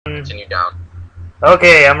continue down.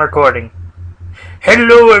 Okay, I'm recording.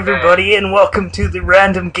 Hello, everybody, and welcome to the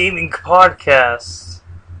Random Gaming Podcast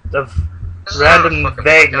of random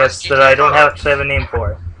vagueness that I don't actually have a name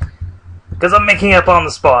for. Because I'm making up on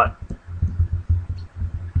the spot.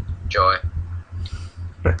 Joy.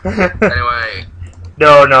 Anyway.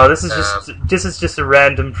 No, this is just a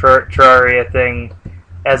random Terraria thing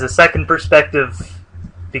as a second perspective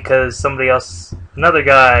because somebody else, another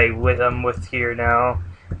guy I'm with here now,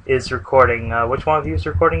 is recording. Which one of you is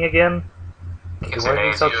recording again? Yeah, it's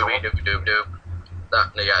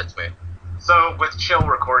me. So, with chill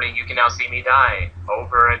recording, you can now see me die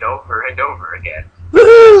over and over and over again.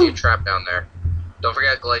 I see a trap down there. Don't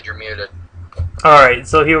forget, Glade, you're muted. Alright,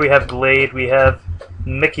 so here we have Glade, we have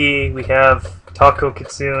Mickey, we have Taco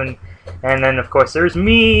Kitsune, and then, of course, there's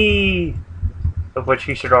me! Of which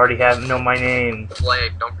you should already know my name.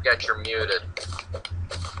 Glade, don't forget you're muted.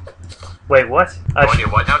 Wait, what?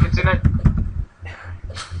 What now, Kitsune?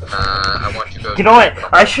 I want you to go... You know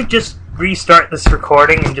what? I should just restart this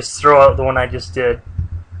recording and just throw out the one I just did.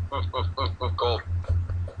 Cool.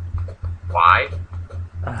 Why?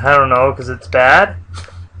 I don't know, because it's bad?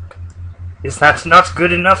 Is that not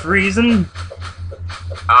good enough reason?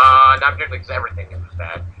 Not particularly, because everything is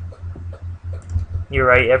bad. You're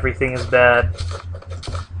right, everything is bad.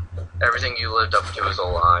 Everything you lived up to is a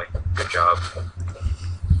lie. Good job.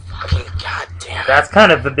 Fucking goddamn. That's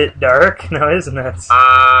kind of a bit dark, now isn't it?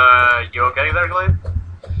 You okay there, Glade?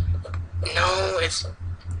 No, it's...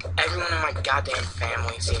 Everyone in my goddamn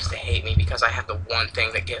family seems to hate me because I have the one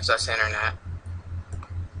thing that gives us internet.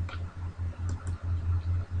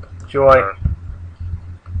 Joy.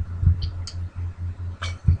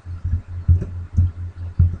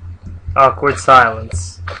 Awkward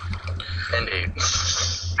silence. Indeed.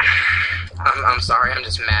 I'm sorry, I'm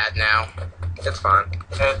just mad now. It's fine.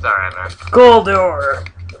 It's alright, man. Goldor!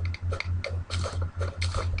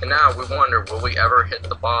 And now we wonder, will we ever hit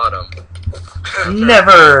the bottom?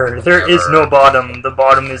 Never! There is no bottom. The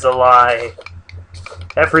bottom is a lie.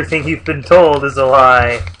 Everything you've been told is a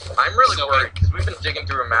lie. I'm really worried, because we've been digging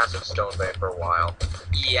through a massive stone vein for a while.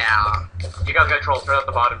 Yeah. You guys gotta troll straight at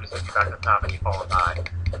the bottom, just hit you back to the top, and you fall and die.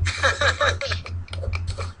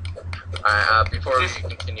 Before we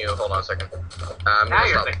continue, hold on a second. I'm Now gonna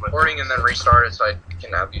you're stop thinking. recording and then restart it so I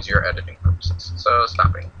can have easier editing purposes. So,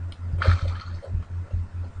 stopping.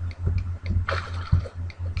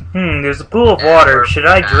 There's a pool of water. Should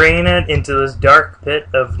I drain it into this dark pit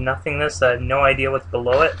of nothingness? I have no idea what's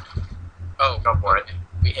below it. Oh, Go for it.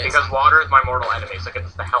 Because water is my mortal enemy, so get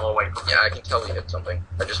this the hell away from me. Yeah, I can tell we hit something.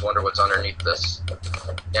 I just wonder what's underneath this.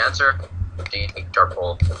 The answer? Deep, dark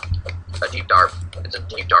hole. A deep dark. It's a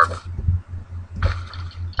deep dark.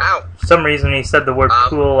 Ow! For some reason, he said the word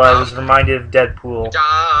pool. I was reminded of Deadpool. Good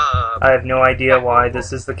job! I have no idea why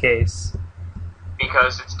this is the case.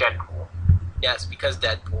 Because it's Deadpool. yes, because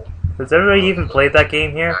Deadpool. Has everybody even played that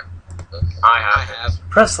game here? I I have. have.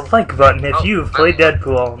 Press the like button if Oh, you've played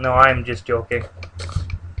Deadpool. No, I'm just joking.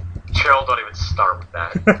 Chill, don't even start with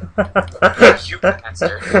that. You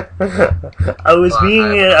bastard. I was Well,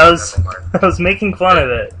 being I was making fun of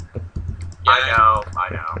it. I know.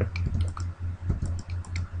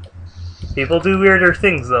 People do weirder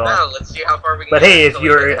things though. Now, let's see how far we can But get hey, until we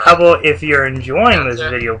get how about if you're enjoying this That's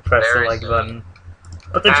it. video, press the Very like soon. button.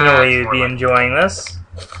 But there's no way you'd be enjoying this.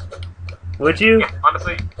 Would you? Yeah,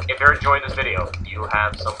 honestly, if you're enjoying this video, you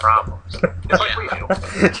have some problems. Just like we do.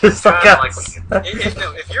 Just like Kinda like us.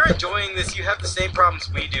 If you're enjoying this, you have the same problems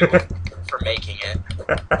we do for making it.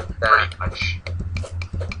 that. Pretty much.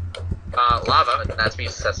 Lava, that's be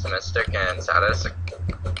pessimistic and sadistic.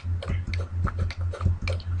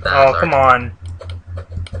 Oh, come on.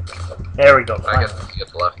 There we go. I guess you get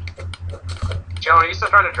the left. Joe, are you still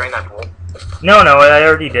trying to drain that pool? No, I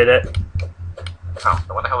already did it. Oh,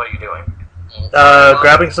 then what the hell are you doing?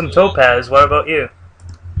 Grabbing some topaz. What about you?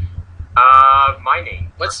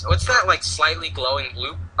 Mining. What's that, like, slightly glowing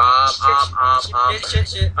blue?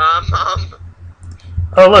 Shit.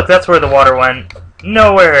 Oh, look, that's where the water went.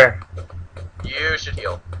 Nowhere. You should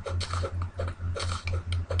heal.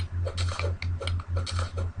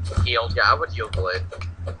 Healed? Yeah, I would heal Glade.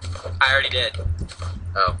 I already did.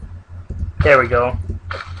 Oh. There we go.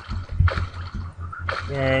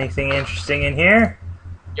 Anything interesting in here?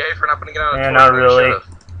 Yay for not putting it out. Yeah, not really.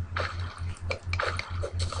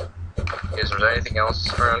 Is there anything else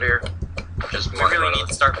around here? Just We really need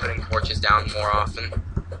to start putting torches down more often.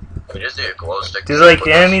 We just need a glow stick. Do like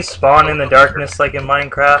the enemies spawn in the darkness like in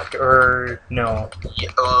Minecraft, or no? Yeah,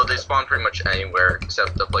 well, they spawn pretty much anywhere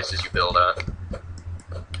except the places you build at.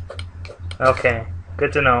 Okay,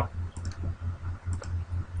 good to know.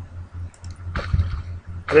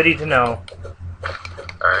 Goody to know.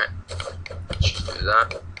 Alright. Just do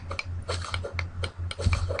that.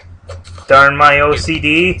 Darn my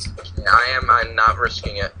OCD. Yeah, I'm not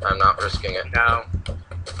risking it. I'm not risking it. No.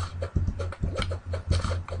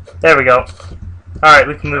 There we go. Alright,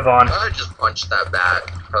 we can move on. I just punched that bat.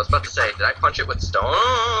 I was about to say, did I punch it with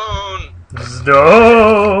stone?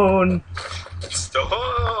 Stone! Stone.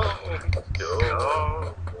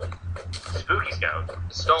 Oh. Spooky stone.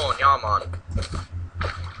 Stone, Yaman.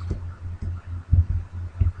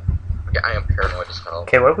 Okay, I am paranoid as hell.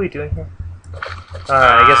 Okay, what are we doing here?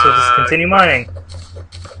 I guess we'll just continue mining.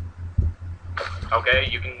 Okay,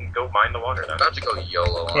 you can go mine the water then. I'm about to go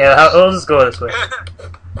YOLO on Yeah, this. we'll just go this way.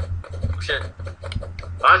 Shit.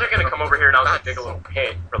 I was gonna come over here and I was gonna dig a little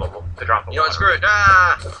pit for to drop the You know what, water. screw it.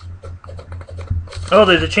 Ah! Oh,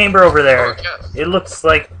 there's a chamber over there. Oh, yes. It looks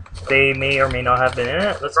like they may or may not have been in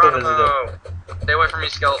it. Let's go visit it. Geronimo! Stay away from me,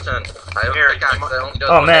 skeleton. I have Here, a pickaxe that only does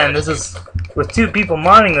Oh one man, damage. this is... With 2 people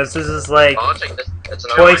mining this is like... I'll take this. It's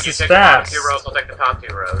another Twice one. You as take fast. the bottom 2 rows, I'll take the top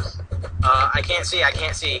 2 rows. I can't see. I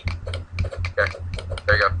can't see. Okay.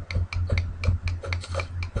 There you go.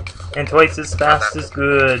 And twice as fast is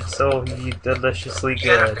good. So deliciously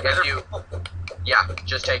good. I guess you... Yeah,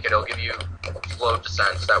 just take it. It'll give you slow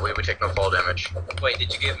descents. That way we take no fall damage. Wait,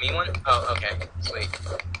 did you give me one? Oh, okay. Sweet.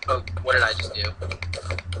 Oh, what did I just do?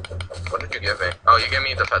 What did you give me? Oh, you gave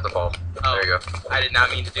me the feather fall. Oh, There you go. I did not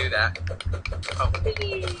mean to do that. Oh.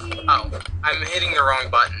 Oh, I'm hitting the wrong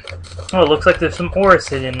button. Oh, it looks like there's some ores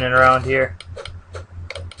hidden in around here.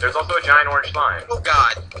 There's also a giant orange slime. Oh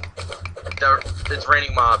god. It's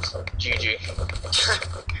raining mobs. GG.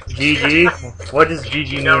 GG? What does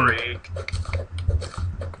GG No mean? read.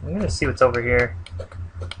 I'm gonna see what's over here.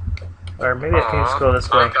 Or maybe I can just go this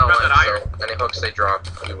way. I fell Got that in, so any hooks they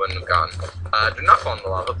dropped, you wouldn't have gotten. Do not fall in the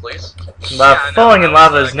lava, please. Falling in I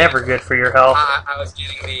lava was, is never good for your health. I was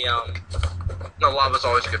getting the, No, lava's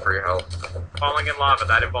always good for your health. Falling in lava,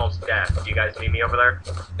 that involves death. Do you guys need me over there?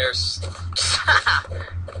 there's...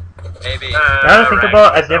 Maybe. Now that I think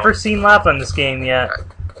about it, I've never seen lava in this game yet.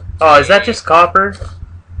 Oh, is that just copper?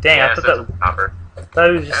 Dang, Yeah, I thought copper.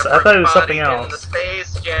 it was just, I thought it was something Everybody in the else.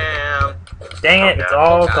 Space Jam. Dang it, Oh, it's yeah.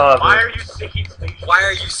 all Oh, God. Why copper. are you sticking space? Why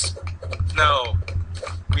are you... No.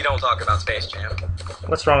 We don't talk about Space Jam.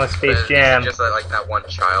 What's wrong with Space It's Jam? just like that one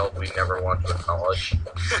child we never want to acknowledge.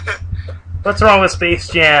 What's wrong with Space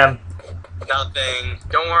Jam? Nothing.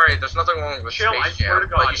 Don't worry, there's nothing wrong with Chill, I Space swear Jam, to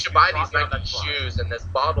God, but you should if buy you these drop me on Nike that slime. shoes and this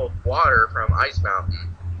bottled water from Ice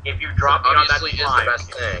Mountain. If you drop me on that Obviously is the slime,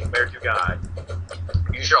 best thing. swear to God.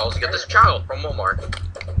 You should also get this child from Walmart.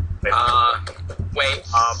 Wait.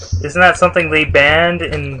 Isn't that something they banned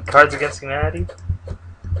in Cards Against Humanity?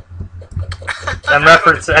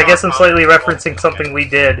 I guess I'm slightly referencing something we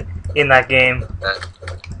did in that game.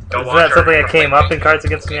 Go Isn't watch that our something that came up in Cards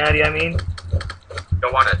Against Humanity, I mean? Go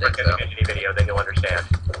watch I the think so. Infinity video, then you'll understand.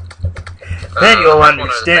 Then you'll that's one of the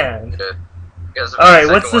understand. things we did. Because the Alright,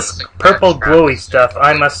 second what's one, this the second purple scrap glowy is stuff? I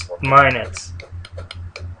really must cool. mine it.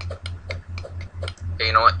 Okay,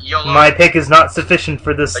 you know what? YOLO. My pick is not sufficient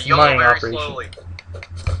for this YOLO mining very operation. slowly.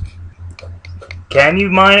 Can you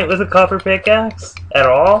mine it with a copper pickaxe? At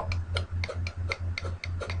all?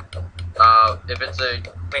 If it's a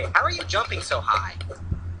Wait, how are you jumping so high?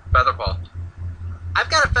 feather ball, I've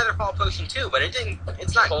got a feather fall potion too, but it didn't...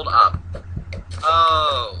 It's not... hold up.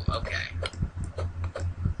 Oh, okay.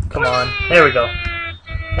 Come on. There we go.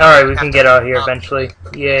 Alright, we can get out here eventually.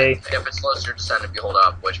 Yay. If it slows your descent if you hold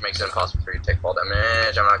up, which makes it impossible for you to take fall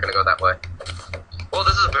damage. I'm not gonna go that way. Well,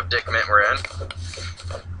 this is a predicament we're in.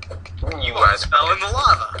 You guys fell in the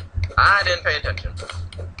lava. I didn't pay attention.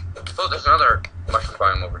 Oh, there's another mushroom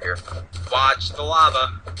biome over here. Watch the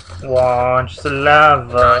lava. Launch the No, I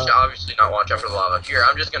lava. should obviously not watch out for the lava. Here,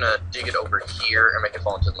 I'm just gonna dig it over here and make it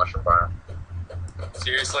fall into the mushroom biome.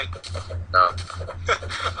 Seriously? No.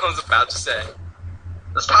 I was about to say.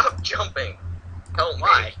 Stop jumping! Help me.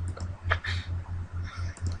 Why?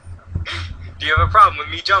 Do you have a problem with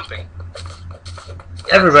me jumping?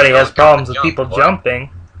 Yeah, Everybody so has don't problems with jump, people boy. jumping.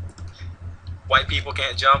 White people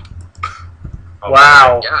can't jump? Oh,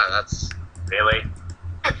 Wow. Yeah, that's... Really?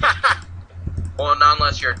 Well, not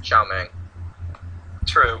unless you're Chow Meng.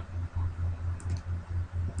 True.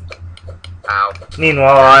 Ow.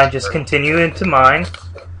 Meanwhile, I just continue into mine.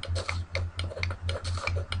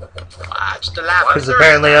 Watch the lava. Because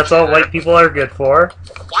apparently that's all white people are good for.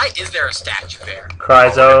 Why is there a statue there?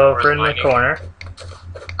 Cries Oh, over in the mining. corner.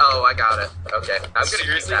 Oh, I got it. Okay. I'm gonna use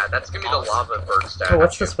Seriously? that. That's gonna be the lava bird statue. Oh,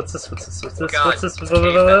 what's this? What's this? What's this? What's this? God. What's this?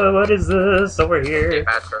 What is this over Okay, here?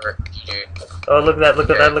 bad for her. GG. Oh, look at that! Look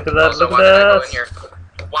at that! Look at that! Also, Look why did I go at in here?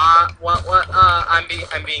 that! What? I'm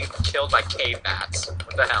being killed by cave bats.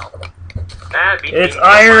 What the hell? It's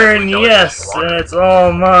iron, yes, and it's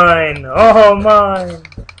all mine. All mine.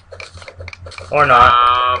 Or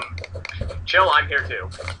not. Chill, I'm here too.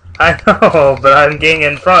 I know, but I'm getting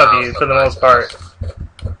in front of you for the most part.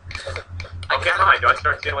 Okay, fine. Do I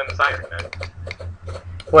start stealing this iron then?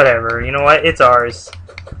 Whatever, you know what? It's ours.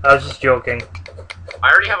 I was just joking.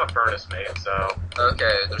 I already have a furnace made, so...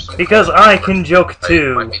 Okay, there's some... Because I can joke Might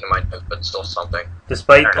too, be to my note, but still something.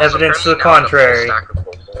 despite Also, evidence to the Currently now in contrary. a full stack of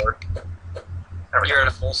gold ore. You're in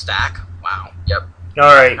a full stack? Wow. Yep.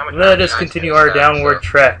 Alright, How much let time us do you continue guys our have, downward so-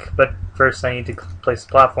 trek, but first I need to place a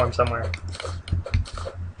platform somewhere.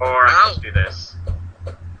 Or I Ow. can just do this.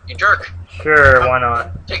 You jerk! Sure, why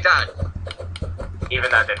not? Take that! Even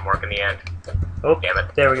that didn't work in the end. Oh, Damn it.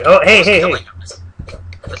 there we go. Oh, hey, hey, hey! Killing us.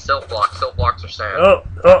 The silt blocks are sand. Oh,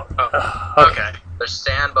 okay. Okay. They're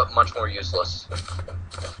sand, but much more useless.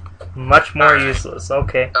 Much more Alright. useless,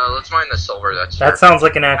 okay. Let's mine the silver that's That here. sounds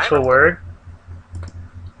like an actual word.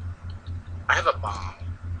 I have a bomb.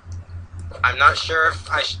 I'm not sure if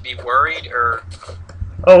I should be worried or...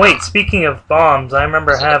 Oh wait, speaking of bombs, I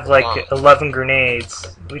remember I Is it a have like bomb? 11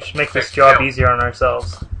 grenades. We should make this Heck, job no. easier on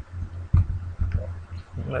ourselves.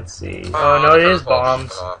 Let's see. Oh no, it is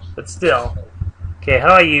bombs. But still. Okay, how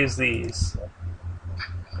do I use these?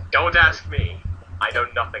 Don't ask me. I know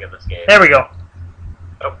nothing of this game. There we go.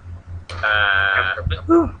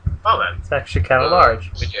 Whew, Well then. it's actually kind of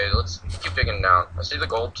large. Okay, let's keep digging down. I see the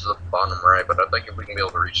gold to the bottom right, but I think if we can be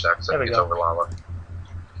able to reach that, because I There we think it's go. over lava.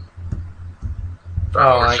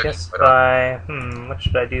 Oh, We're I sticking guess right up. by... what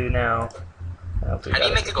should I do now? I don't think How do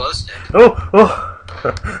you I- make a glow stick? Oh!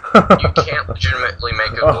 You can't legitimately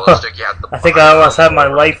make a glow stick. You have to I think buy I it almost from had my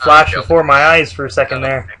the- light flash yeah. before my eyes for a second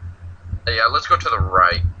there. Yeah, let's go to the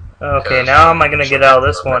right. Okay, now how am I gonna get out of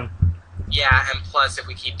this one? Yeah, and plus if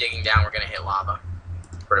we keep digging down, we're gonna hit lava.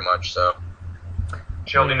 Pretty much, so.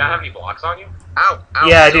 Chill, do you not have any blocks on you? Ow! Ow!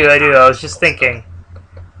 Yeah, I do. I was just thinking.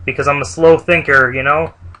 Because I'm a slow thinker, you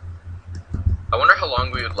know? I wonder how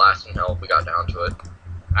long we would last in hell if we got down to it.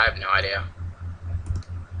 I have no idea.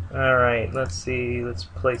 Alright, let's see. Let's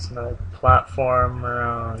place another platform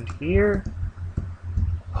around here.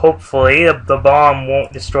 Hopefully, the bomb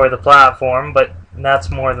won't destroy the platform, but that's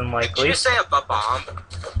more than Did likely. you say a bomb?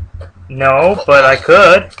 No, but I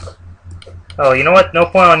could. Oh, you know what? No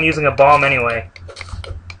point on using a bomb anyway.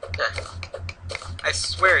 I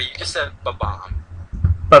swear, you just said bomb.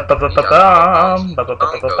 Ba-ba-ba-ba-bomb,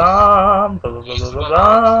 ba-ba-ba-ba-bomb,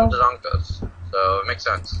 ba-ba-ba-ba-bomb. Zonkas. So it makes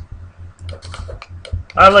sense.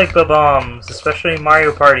 I like the bombs, especially in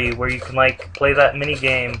Mario Party, where you can like play that mini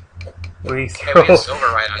game where you Hey, we throw have silver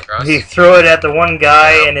right under us. you throw it at the one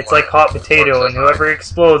guy and it's like hot potato, and whoever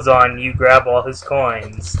explodes on you grab all his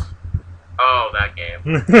coins. Oh, that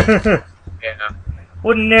game. Yeah.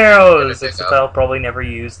 Wooden arrows, Dig except up. I'll probably never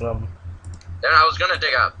use them. Then I was gonna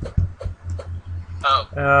dig up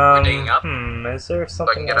Oh, digging up? Is there so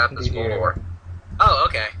I something can get I at can this do gold here? ore. oh,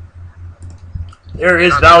 okay. There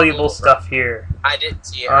is Not valuable gold, stuff here. I didn't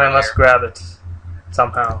see it I earlier. must grab it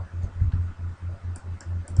somehow.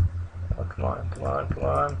 Oh, come on, come on, come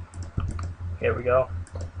on. Here we go.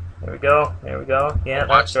 There we go. There we go. Yeah,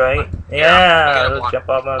 Watch. that's right. Yeah, Yeah, okay, let's block. jump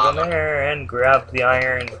up on there and grab the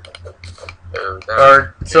iron There,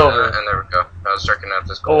 or silver. and there we go. I was checking out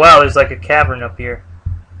this Oh gold. wow, there's like a cavern up here.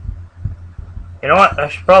 You know what? I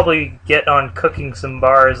should probably get on cooking some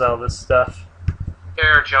bars out of this stuff.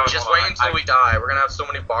 Here, Joe. Just hold wait on. until we die. We're gonna have so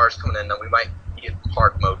many bars coming in that we might get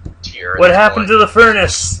hard mode tier. What happened to the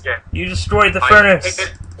furnace? Yeah. You destroyed the I furnace.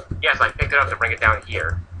 picked it- Yes, I picked it up to bring it down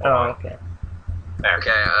here. Hold Oh, on. okay. There.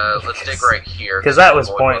 Okay, let's dig right here. 'Cause that was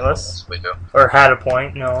Avoid pointless. We do. Or had a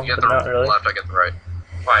point. No, You get but the not really. left, I get the right.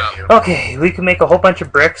 Find you. Okay, we can make a whole bunch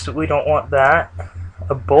of bricks, but we don't want that.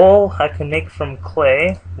 A bowl I can make from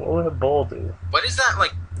clay. What would a bowl do? What is that,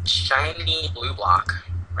 like, shiny blue block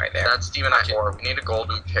right there? That's Stevenite ore. We need a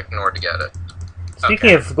golden pick in order to get it.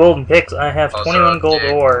 Speaking of golden picks, I have Also, 21 gold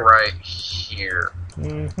dig ore. right here.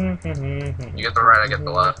 You get the right, I get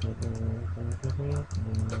the left.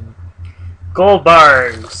 Gold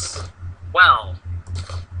bars. Well,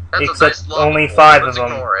 That's Except a nice lava only pool. 5 Let's of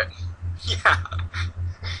them. Ignore it. yeah.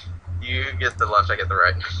 You get the left, I get the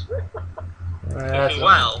right. That's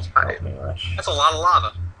Well, not me much. that's a lot of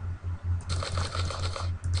lava.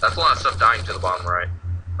 That's a lot of stuff dying to the bottom right.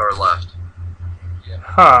 Or left.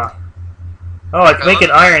 Huh. Oh, I can make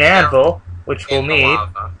an iron Yeah. anvil, which we'll In the need.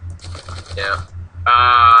 lava. Yeah.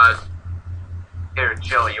 Here,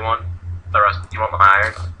 Jill, you want the rest? You want my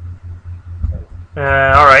iron?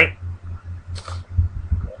 Alright.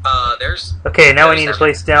 There's. Okay, now we need to There's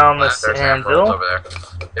place down this There's emeralds anvil. over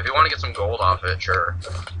there. If you want to get some gold off it, sure.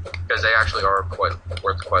 Because they actually are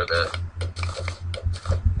worth quite a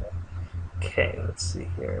bit. Okay, let's see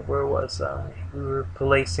here. Where was I? We were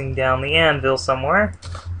placing down the anvil somewhere.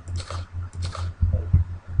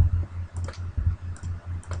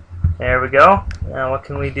 There we go. Now what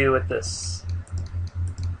can we do with this?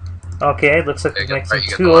 Okay, it looks like we can make some Right, you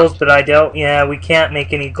get the tools, left. but I doubt... Yeah, we can't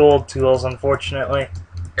make any gold tools, unfortunately.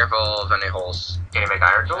 Careful of any holes. Can you make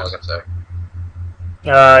iron I was tools? gonna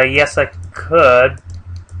say. Yes I could,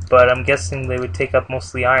 but I'm guessing they would take up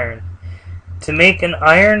mostly iron. To make an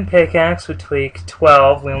iron pickaxe would take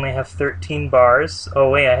 12. We only have 13 bars. Oh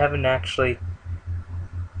wait, I haven't actually...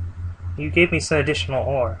 You gave me some additional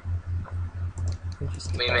ore.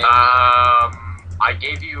 I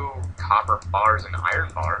gave you copper bars and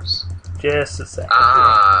iron bars. Just a second.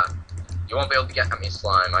 You won't be able to get at me,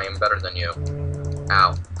 slime. I am better than you. Mm,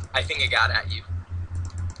 Ow. I think it got at you.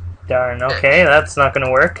 Darn, okay, that's not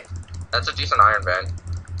gonna work. That's a decent iron vein.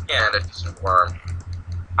 Yeah. And a decent worm.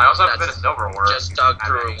 I also have a bit That's of silver ore. Just dug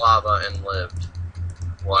through lava and lived.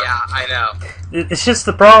 What? Yeah, I know. It's just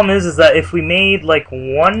the problem is that if we made like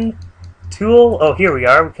one tool... Oh, here we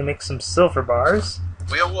are. We can make some silver bars.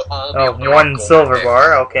 We'll all be Oh, able to one make gold silver picks bar,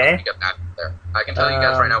 when okay. we get back there. I can tell you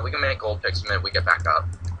guys right now, we can make gold picks the minute we get back up.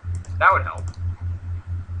 That would help.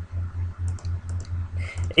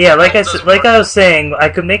 Yeah, like I Doesn't like work. I was saying, I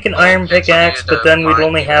could make an Gold iron picks pickaxe, need but to then we'd find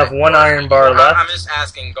only even have a one gold iron pick. bar I'm left. just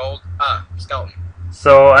asking gold. Skeleton.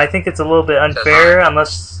 So I think it's a little bit unfair,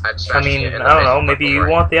 unless... I'd I smash mean, you in the I don't face know, with maybe my you sword.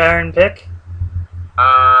 want the iron pick?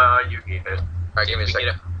 You keep it. Alright, give me a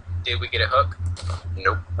second. Did we get a hook?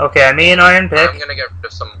 Nope. Okay, I made an iron I'm pick, gonna get rid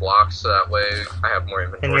of some blocks so that way I have more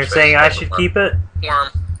inventory and you're space saying to I put should them keep it? Worm.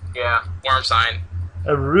 Yeah, Worm sign.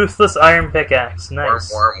 A ruthless iron pickaxe, on.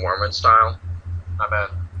 nice. Worm style. not bad.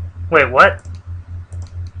 Wait, what?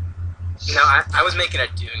 No, I was making a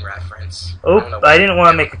Dune reference. Oh, I don't know I what didn't to want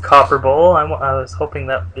to do. make a copper bowl. I was hoping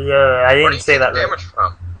that... Yeah, I Where do didn't you say get that the right. damage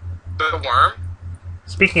from? The worm?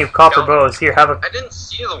 Speaking of copper No. bows, here, have a... I didn't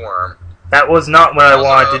see the worm. That was not what I Also,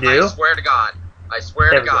 wanted to do. I swear to God. I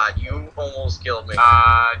swear There to we go. God, you almost killed me.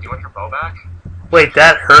 Do you want your bow back? Wait,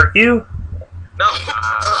 that hurt you? No!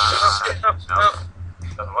 No.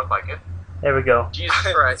 Doesn't look like it. There we go. Jesus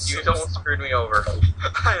Christ, you almost screwed me over.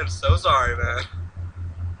 I am so sorry, man.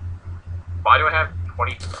 Why do I have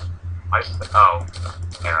 20... Oh,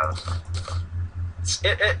 arrows.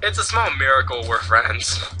 It's a small miracle we're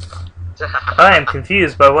friends. I am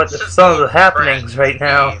confused by what some of the happenings right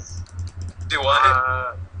now. Jeez. Do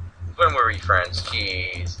what? When were we friends?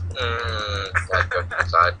 Jeez. Gotta go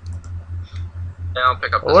inside. Now I'll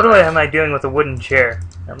pick up this What iron. am I doing with a wooden chair?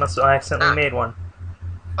 I must have accidentally made one.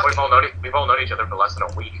 We've all known each other for less than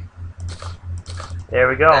a week. There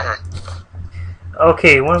we go.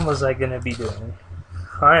 Okay, what was I gonna be doing?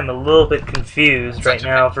 I'm a little bit confused right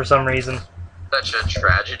now for some reason. Such a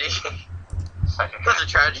tragedy. Such a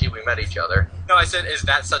tragedy we met each other. No, I said, is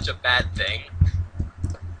that such a bad thing?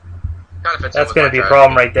 Kind of fits in That's with gonna my be a tragedy.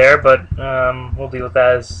 problem right there, but we'll deal with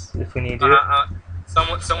that if we need to.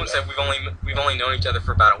 Someone said we've only known each other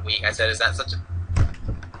for about a week. I said, is that such a...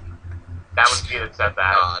 That was me that said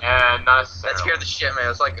that. God. And not That necessarily. scared the shit, man.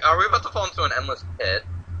 It's like, are we about to fall into an endless pit?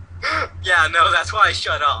 Yeah, no, that's why I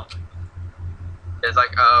shut up. It's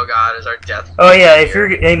like, oh God, is our death? Oh yeah, if here?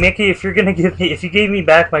 you're hey Mickey, if you gave me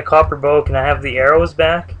back my copper bow, can I have the arrows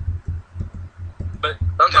back? But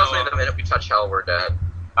Don't tell no, me the minute we touch hell, we're dead.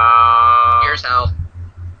 Uh, Here's hell.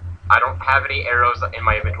 I don't have any arrows in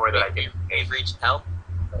my inventory that I can. we've reached hell.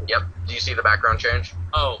 Yep. Do you see the background change?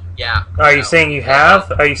 Oh yeah. Are you No. saying you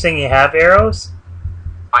have? Are you saying you have arrows?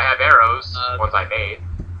 I have arrows, Uh, ones I made.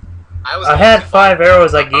 I had 5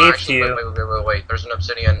 arrows I gave Actually, to you. Wait. There's an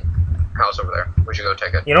obsidian house over there. We should go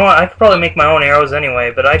take it. You know what? I could probably make my own arrows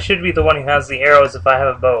anyway, but I should be the one who has the arrows if I have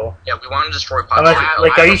a bow. Yeah, we want to destroy Unless, pots.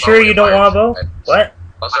 like, are you sure you don't want a bow? What?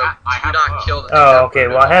 Also, I do have a not bow. kill the Oh, okay.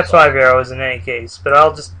 Well, I had 5 arrows in any case, but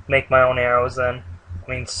I'll just make my own arrows then. I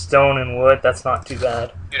mean, stone and wood, that's not too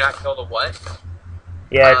bad. Do not kill the what?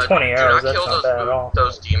 Yeah, 20 do arrows, not that's kill not bad at all.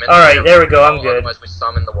 those demons. Alright, there we go, I'm good. Otherwise we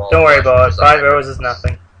summon the wall. Don't worry of about it. flesh, 5 which is arrows is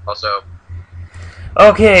nothing. Also,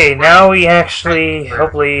 Okay, now we actually,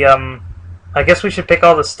 hopefully, I guess we should pick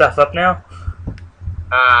all this stuff up now.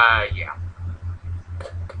 Yeah.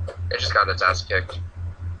 it just got its ass kicked.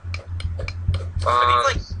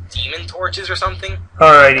 Are these like demon torches or something?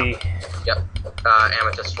 Alrighty.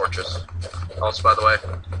 Amethyst torches. Also, by the way,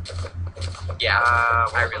 Yeah,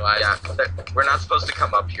 I realized. yeah, we're not supposed to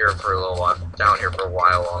come up here for a little while, down here for a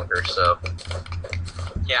while longer, so.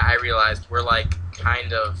 Yeah, I realized we're like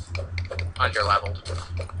kind of underleveled.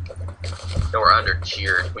 No, we're under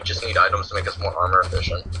tiered. We just need items to make us more armor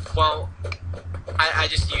efficient. Well, I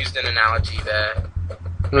just used an analogy that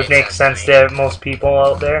It would made make sense to most people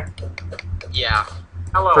out there. Yeah.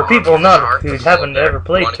 Hello. For people there's a not hard who crystal haven't there. ever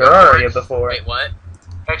played Wanna go for Terraria it? before. Wait, what?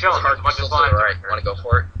 Hey, Joe, There's a there's hard a bunch of crystal to the slime. right. Want to go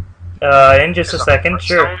for In just a There's second, hard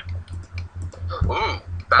sure. stone. Ooh, I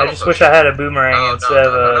battle just wish potion. I had a boomerang Oh, instead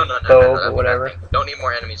of a bow, that's but whatever. bad thing. Don't need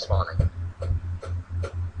more enemies spawning.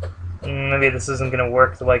 Maybe this isn't gonna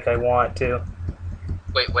work like I want to.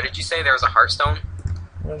 Wait, what did you say? There was a Hearthstone?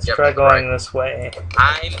 Let's Yep, try going right. this way.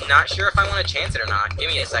 I'm not sure if I want to chance it or not. Give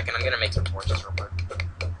me a second. I'm gonna make some torches real quick.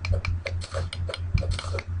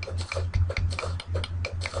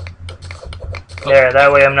 There,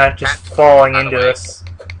 that way I'm not just falling Out of the into way. this.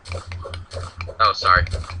 Oh, sorry.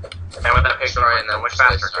 And with that picture, Sorry, so and then much just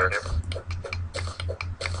faster, start. dude.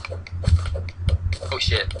 Oh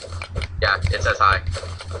shit. Yeah, it says hi.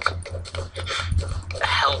 The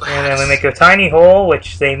hell that? And then we make a tiny hole,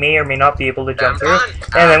 which they may or may not be able to jump through. Run.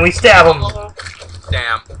 And then we stab them.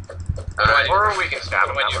 Damn. What do I do? Or we can stab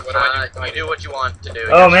him. What do I do? What do I do? You do what you want to do.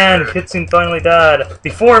 Oh You're man, screwed. Kitsune finally died.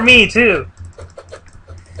 Before me, too.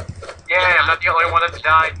 Yeah, I'm not the only one that's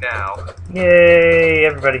died now. Yay,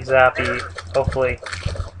 everybody's happy. Hopefully.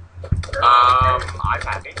 I'm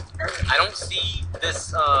happy. I don't see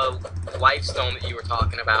this lifestone that you were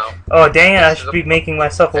talking about. Oh dang it, I should be making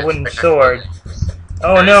myself a wooden Right next sword. to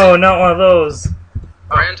Oh Nice. no, not one of those.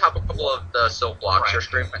 Right on top of a couple of the silk blocks. Your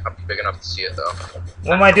screen might not be big enough to see it though.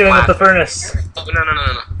 What am I doing with the furnace? Oh no no no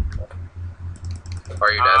no no.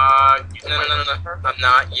 Are you dead? No. I'm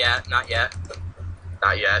not yet. Not yet.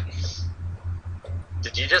 Not yet.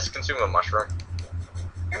 Did you just consume a mushroom?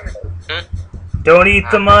 Don't eat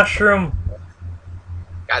the mushroom.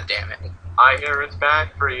 God damn it. I hear it's bad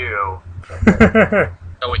for you.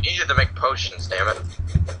 No, we needed to make potions, damn it.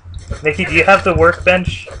 Nikki, do you have the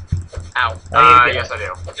workbench? Ow. I need to get Yes, I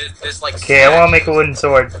do. This like. Okay, I want to make a wooden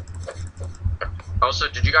sword. Also,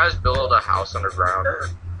 did you guys build a house underground?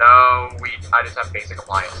 No, I just have basic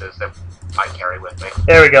appliances that I carry with me.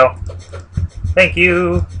 There we go. Thank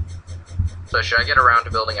you. So should I get around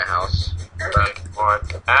to building a house? Right.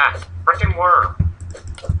 What? Ah, frickin' worm.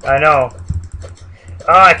 I know.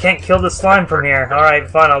 Oh, I can't kill the slime from here. Alright,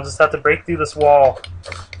 fine, I'll just have to break through this wall.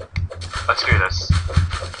 Let's do this.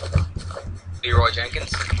 Leroy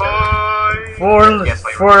Jenkins. Bye.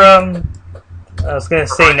 I was gonna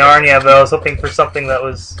say Narnia, but I was hoping for something that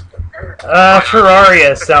was...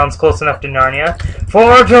 Terraria sounds close enough to Narnia.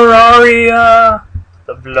 For Terraria!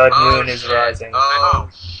 The blood moon is shit. rising. Oh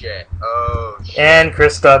shit. Oh shit. And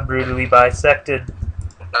Chris got brutally bisected.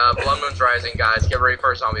 Blood moon's rising, guys. Get ready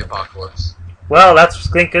for a zombie apocalypse. Well, that's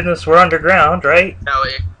thank goodness we're underground, right? No,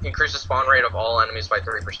 it increases spawn rate of all enemies by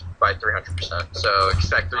 300%. So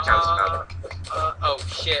expect 3 times the amount. Oh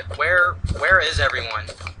shit. Where is everyone?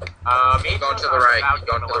 Me Going to too. the right, I'm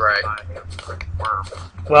going to the molested right. by a worm.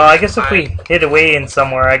 Well, I guess if we hid away in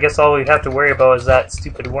somewhere, I guess all we have to worry about is that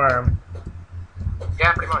stupid worm.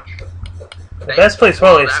 Yeah, pretty much. The best place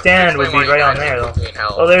probably to stand would be right on there, though.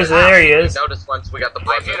 Oh, there he is. Notice once we got the I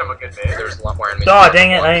blood hit him a moon, good bit. there's a lot more enemies. Oh,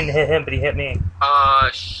 dang it, I didn't hit him, but he hit me.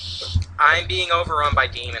 I'm being overrun by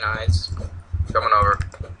demon eyes. Coming over.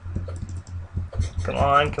 Come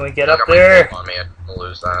on, can we get I up got my there? tape on me. I'm gonna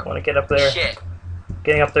lose I that. want to get up there. Shit.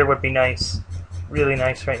 Getting up there would be nice. Really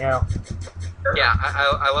nice right now. Yeah,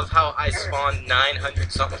 I love how I spawned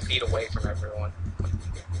 900 something feet away from everyone.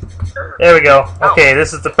 There we go. Okay,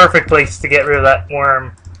 this is the perfect place to get rid of that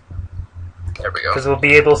worm. There we go. Because we'll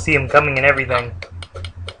be able to see him coming and everything.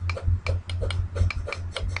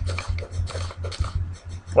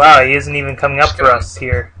 Wow, he isn't even coming up for us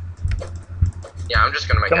here. Yeah, I'm just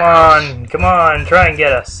gonna make Come a house. on, come on, try and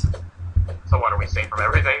get us. So what, are we safe from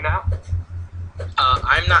everything now?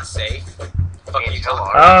 I'm not safe. Fuck You you, still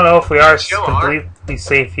talk. are. I don't know if we are You are. completely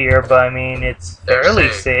safe here, but I mean, it's They're fairly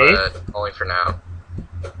safe. but only for now.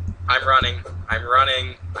 I'm running.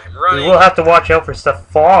 We will have to watch out for stuff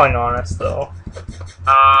falling on us, though.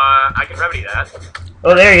 I can remedy that.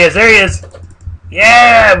 Oh, there he is!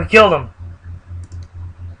 Yeah, we killed him!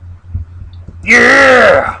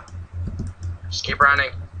 Yeah! Just keep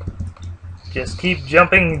running. Just keep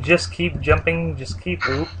jumping, just keep jumping, just keep...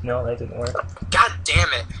 Oop, no, that didn't work. God damn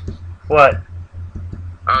it. What?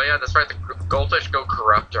 Oh yeah, that's right. The goldfish go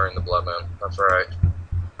corrupt during the blood moon. That's right.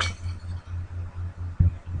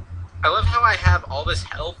 I love how I have all this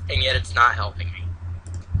health and yet it's not helping me.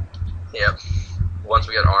 Yep. Once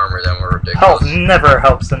we get armor, then we're ridiculous. Health never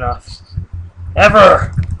helps enough.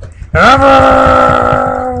 Ever!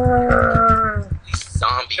 Ever! These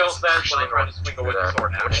zombies. Kills that when I try to swing away the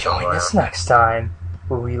sword now. Which Join us next time,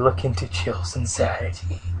 where we look into Chill's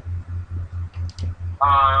insanity.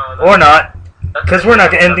 Or not. That's Because we're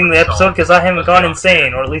not ending the episode because I haven't gone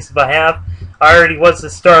insane. Or at least if I have, I already was to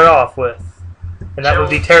start off with. And that would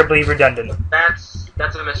be terribly redundant. That's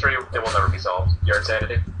a mystery that will never be solved. Your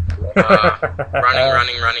insanity.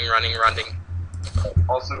 Running.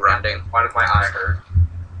 Also, Running. Why does my eye hurt?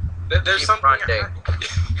 There's Keep something. running.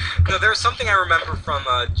 No, there's something I remember from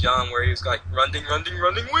John where he was like running,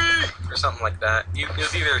 wee, or something like that. It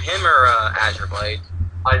was either him or Azure Blade.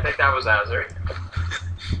 I think that was Azure.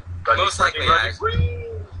 Most likely running.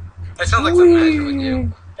 Azure. That sounds like something Azure would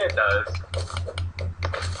do. It does.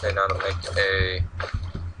 Okay, now to make a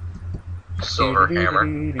silver hammer. I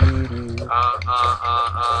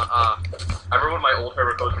remember one of my old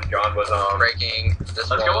favorite quotes from John was Breaking this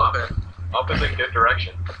Let's wall go up. open. Up in the good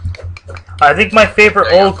direction. I think my favorite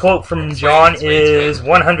There you old quote from John is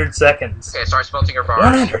 100 seconds. Okay, start smelting your bars.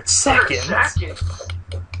 100 seconds?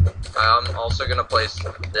 I'm also gonna place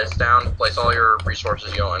this down. Place all your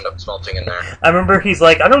resources you'll end up smelting in there. I remember he's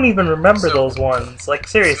like, I don't even remember So- those ones. Like,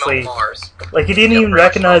 seriously. Smell bars. Like, he didn't Yep, even pretty much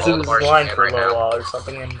recognize all it the was bars his you line can for right a little now. while or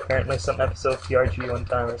something, and apparently some episode of TRG one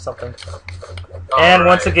time or something. And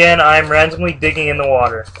once Alright. again, I'm randomly digging in the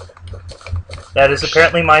water. That is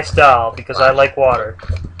apparently my style, because I like water.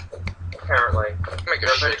 Apparently. Make a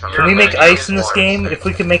shit ton of Can we make money. ice in this game? If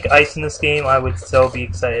we could make ice in this game, I would so be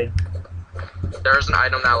excited. There's an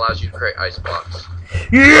item that allows you to create ice blocks.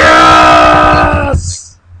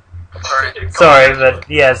 Yes! Alright. Sorry, but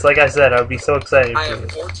yes, like I said, I would be so excited. I have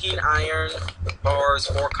 14 iron bars,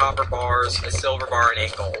 4 copper bars, a silver bar, and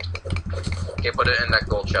 8 gold. Okay, put it in that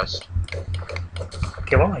gold chest.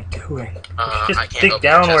 Okay, what am I doing? I Just can't dig open the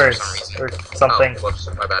chest downwards for some reason. or something. Oh, whoops,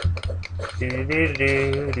 my bad.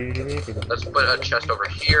 Let's put a chest over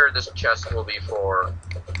here. This chest will be for...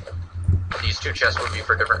 These two chests will be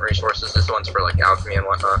for different resources. This one's for, like, alchemy and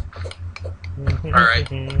whatnot. Alright.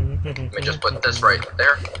 Let me just put this right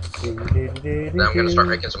there. Then I'm gonna start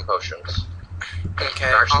making some potions.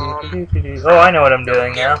 Okay, Oh, I know what I'm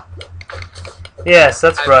doing now. Yes,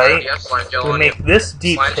 that's right. Yeah, slime gel We on make you. this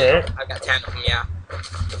deep slime pit. gel. I've got 10 of them, yeah.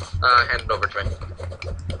 Hand it over to me.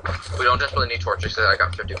 We don't just really need torches, so I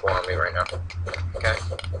got 54 on me right now. Okay.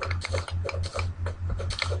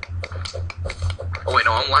 Oh wait,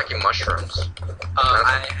 no, I'm lacking mushrooms.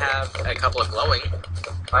 I have a couple of glowing.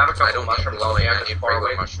 I have a I couple don't of need mushrooms glowing, on I me. need Far away.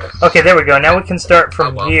 regular mushrooms. Okay, there we go. Now we can start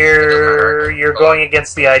from Oh, well, it here. doesn't matter. You're Oh. going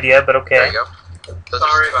against the idea, but There okay. you go. Those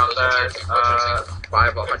Sorry are- about those are that. TNT potions. I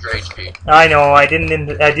have 100 HP. I know. I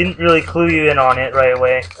didn't really clue you in on it right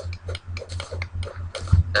away.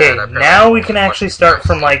 Okay, And I now we can actually start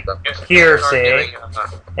from like here, Start say. doing,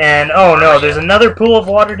 And oh no, there's another pool of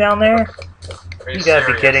water down there. Are You gotta be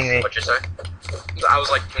serious? kidding me. What'd you say? I was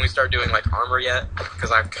like, can we start doing like armor yet?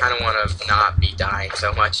 Because I kind of want to not be dying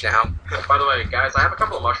so much now. By the way, guys, I have a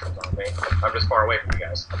couple of mushrooms on me. I'm just far away from you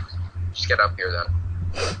guys. Just get up here then.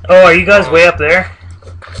 Oh, are you guys way up there?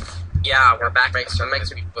 Yeah, we're back Make next some, to make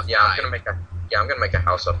some, yeah, I'm gonna make a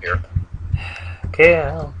house up here. Okay.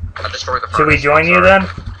 I'll destroy the furnace. Should we join I'm you sorry. then?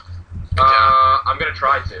 I'm gonna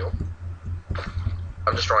try to.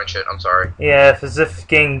 I'm destroying shit, I'm sorry. Yeah, as if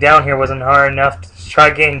getting down here wasn't hard enough to try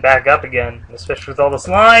getting back up again, especially with all the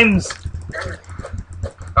slimes.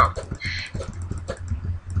 Oh.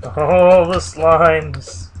 Oh, the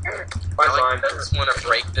slimes. Bye, I slime. just want to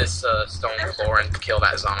break this stone floor and kill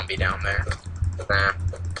that zombie down there. Nah.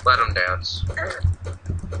 Let them dance.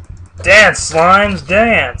 Dance, slimes,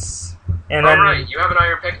 dance. And then Alright, you have an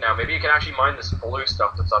iron pick now. Maybe you can actually mine this blue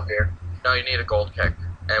stuff that's up here. No, you need a gold pick.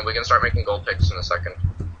 And we can start making gold picks in a second.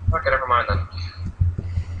 Okay, never mind then.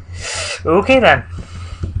 okay then.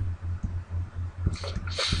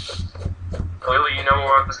 Clearly you know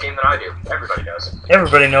more about this game than I do. Everybody does.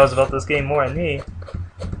 Everybody knows about this game more than me.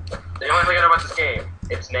 The only thing I know about this game,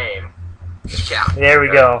 its name. Yeah. There we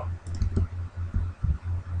go.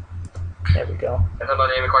 There we go. And I'm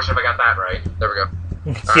not even a question if I got that right. There we go.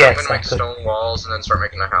 Yeah, I'm gonna make exactly. stone walls and then start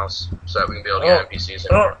making a house so that we can be able to get NPCs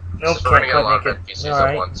in Oh, here. nope, So we're gonna can't get a lot quite of make it. NPCs at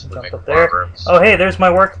Alright, once. We jump make up a lot there. of rooms. Oh, hey, there's my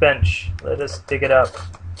workbench. Let us dig it up.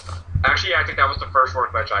 Actually, I think that was the first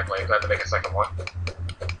workbench I claimed. I had to make a second one.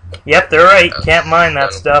 Yep, they're right. Yes. Can't mine that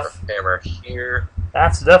Then stuff. put a hammer here.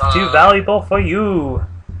 That stuff too valuable for you.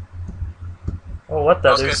 Oh, what I the?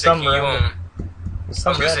 was gonna There's say, some can you, random, there's I some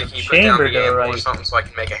was gonna say, random can you put down chamber the to the anvil or right. something so I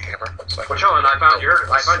can make a hammer? So I Well, can... Sean, I found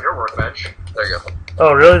your workbench. There you go.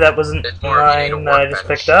 Oh, really? That wasn't It's more of you need a mine that I just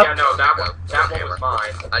workbench. picked up? Yeah, no, that Yeah, one was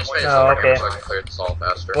mine. I just made a Oh, silver okay. hammer so I can clear this all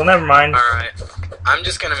faster. Well, never mind. Alright. I'm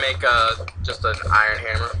just gonna make just an iron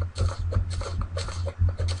hammer.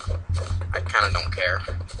 I kinda don't care.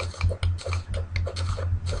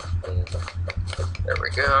 There we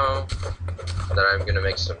go. Then I'm gonna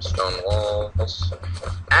make some stone walls.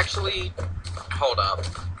 Actually, hold up.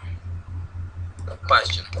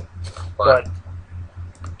 Question. But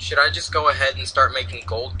Should I just go ahead and start making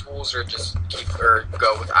gold tools, or just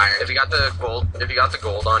go with iron? If you got the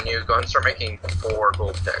gold on you, go ahead and start making 4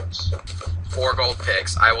 gold picks. 4 gold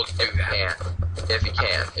picks. I will do that. If you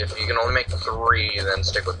can. If you can only make 3, then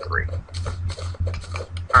stick with 3.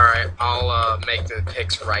 Alright, I'll make the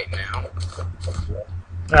picks right now.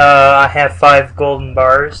 I have 5 golden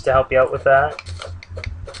bars to help you out with that.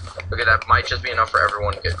 Okay, that might just be enough for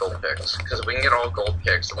everyone to get gold picks. Because if we can get all gold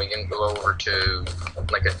picks, then we can go over to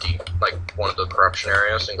like one of the corruption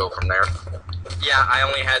areas and go from there. Yeah, I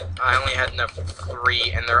only had enough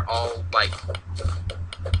 3, and they're all like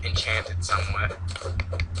enchanted somewhat.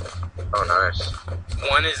 Oh, nice.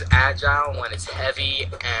 One is agile, one is heavy,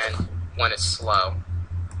 and one is slow.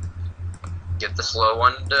 Get the slow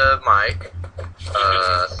one to Mike.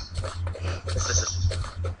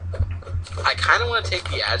 I kind of want to take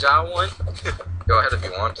the agile one. Go ahead if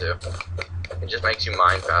you want to. It just makes you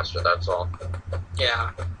mine faster, that's all.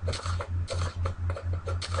 Yeah.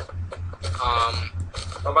 Oh,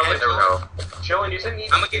 by the way, There we go. Chillin', you said need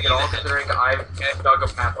I'm gonna to give get you all that. considering I've dug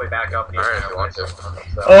up halfway back up. Alright, if you want to.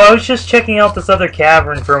 So. Oh, I was just checking out this other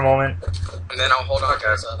cavern for a moment. And then I'll hold on to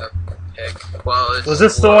this other pick. Well, it's Was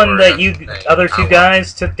this the one lower, that that's you the thing. other 2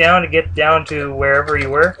 guys took down to get down to wherever you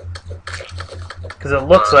were? Because it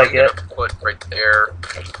looks like I'm it. gonna put right there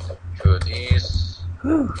 2 of these.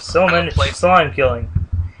 Whew, so I'm many gonna slime killing.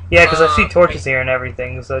 Yeah, because I see torches wait. here and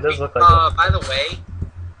everything, so it does look like it. By the way,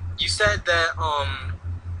 you said that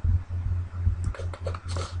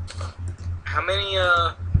how many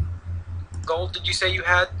gold did you say you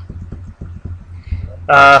had?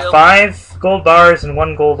 5 gold bars and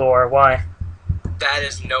 1 gold ore. Why? That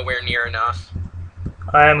is nowhere near enough.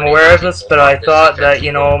 I'm What do you aware of mean? this, but I It's thought a that, 15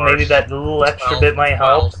 you know, gold maybe bars. that little extra 12, bit might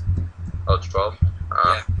help. 12. Oh, it's 12?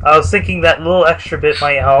 Yeah. I was thinking that little extra bit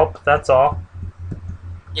might help, that's all.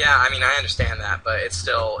 Yeah, I mean, I understand that, but it's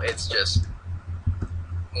just,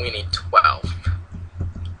 we need 12.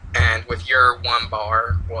 And with your 1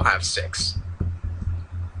 bar, we'll have 6.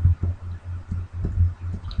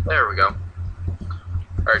 There we go.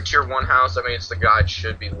 Alright, tier 1 house, that means the guide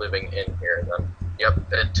should be living in here then. Yep,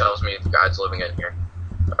 it tells me the guide's living in here.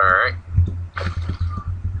 Alright.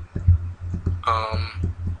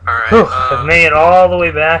 Alright. Whew, I've made it all the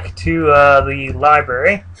way back to the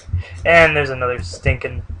library. And there's another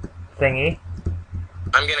stinking thingy.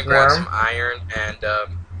 I'm gonna grab Worm. some iron and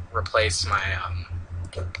replace my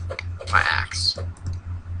axe.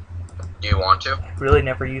 Do you want to? I really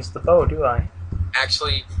never used the bow, do I?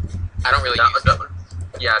 Actually, I don't really No, use no,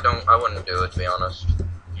 yeah, I wouldn't do it, to be honest.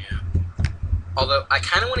 Yeah. Although, I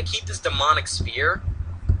kind of want to keep this demonic spear.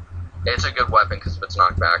 It's a good weapon because of its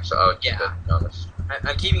knockback, so I would keep it, Yeah. to be honest.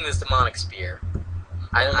 I'm keeping this demonic spear.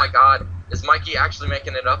 Oh my god, is Mikey actually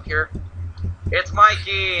making it up here? It's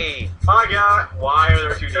Mikey! My God, why are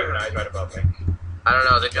there 2 demon eyes right above me? I don't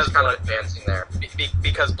know, they're just kind of dancing there.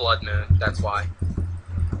 Because blood moon, that's why.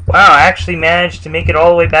 Wow, I actually managed to make it all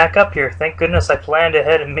the way back up here. Thank goodness I planned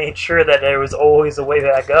ahead and made sure that there was always a way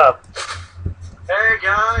back up. Hey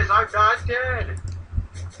guys, I'm not dead!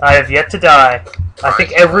 I have yet to die. I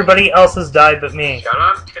think everybody else has died but me. Shut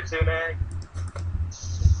up, Kitsune!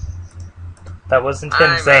 That wasn't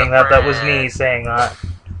him I'm saying a that, that was me friend. saying that.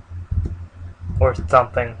 Or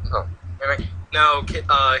something. Oh, hey, No,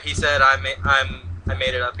 he said I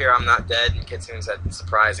made it up here. I'm not dead, and Kitsune said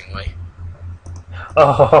surprisingly.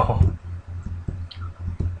 Oh.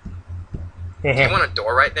 Do you want a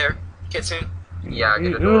door right there, Kitsune? yeah,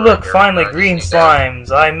 get a door Ooh, right look, here. finally, I just green need that.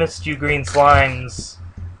 slimes. I missed you, green slimes.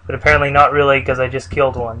 But apparently not really, because I just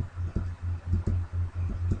killed one.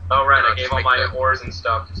 Oh right, No, I gave just all make my that. ores and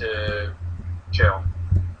stuff to Chill.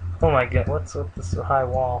 Oh my god, what's with this high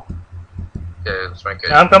wall? Okay, let's make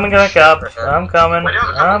it. I'm coming back up. Right. I'm coming. I do have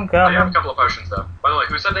a couple, I'm I do have a coming. couple of potions though. By the way,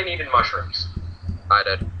 who said they needed mushrooms? I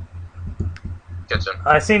did. Kitchen.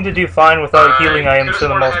 I seem to do fine without healing items could've for the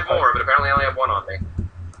sworn I most had part. more, but apparently I only have 1 on me.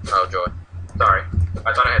 Oh, joy. Sorry.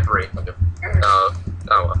 I thought I had 3. No.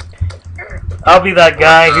 Oh, well. I'll be that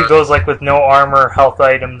guy who goes like with no armor, health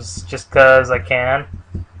items, just cause I can.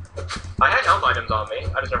 I had health items on me,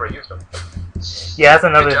 I just never used them. Yeah, that's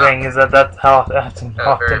another Good job. thing, is that how often Yeah,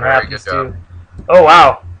 often very, very happens good job. too. Oh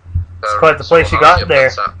wow. It's quite the place you got Yep,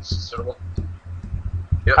 there. that's suitable.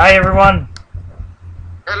 Yep. Hi everyone.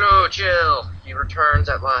 Hello, Jill. He returns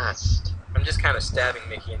at last. I'm just kind of stabbing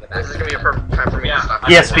Mickey in the back. This is gonna be a perfect time for me Yeah. to stop.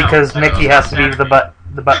 Yes, I know, because I know. Mickey has to be the butt.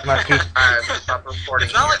 the button marquee. Stop recording.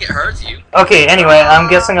 It's not like it hurts you. Okay, anyway, I'm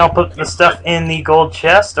guessing I'll put the stuff in the gold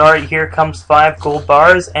chest. Alright, here comes 5 gold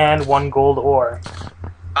bars and 1 gold ore.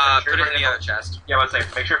 Put it in the other chest. Yeah, I would say,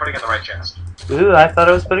 make sure you're putting it in the right chest. Ooh, I thought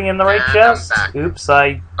I was putting it in the right And I'm chest. back. Oops,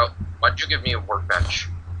 I... Oh, why'd you give me a workbench?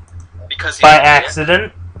 Because you by did it.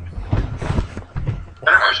 accident.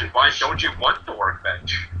 Better question, why don't you want the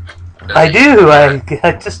workbench? I do,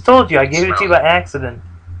 I just told you, I gave it to you by accident.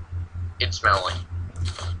 It's smelling.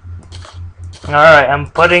 Alright, I'm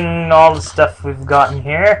putting all the stuff we've gotten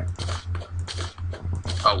here.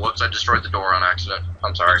 Oh, whoops, I destroyed the door on accident.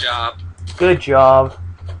 I'm sorry. Good job. Good job.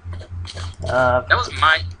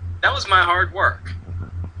 That was my hard work.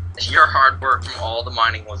 Your hard work from all the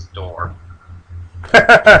mining was the door.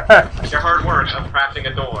 Your hard work of crafting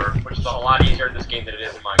a door, which is a lot easier in this game than it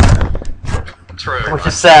is in Minecraft. True. Which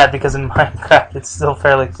is sad, because in Minecraft it's still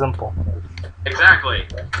fairly simple. Exactly.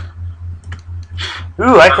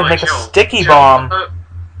 Ooh, I By could the way, make a Joe, sticky Joe, bomb.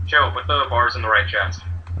 Joe, put the bars in the right chest.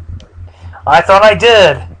 I thought I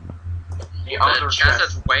did. The The other chest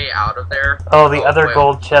that's way out of there. Oh, the other way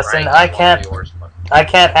gold over chest, right and is I one of can't, yours. I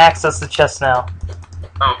can't access the chest now.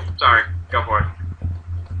 Oh, sorry. Go for it.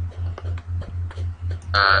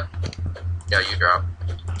 Yeah, you drop. Do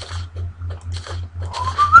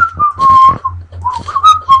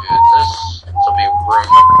this. This will be room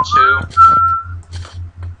number 2.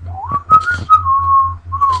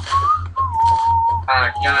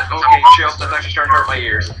 God, okay, chill. That's actually starting to hurt my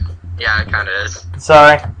ears. Yeah, it kinda is.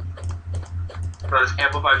 Sorry. But it's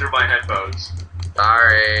amplified through my headphones.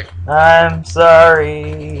 Sorry. I'm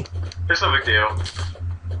sorry. It's no big deal.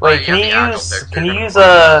 Wait, you can have you the actual use fix, can you you're use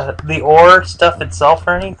gonna the ore stuff itself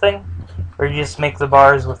or anything, or you just make the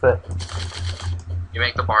bars with it? You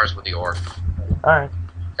make the bars with the ore. All right.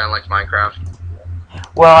 Kinda like Minecraft.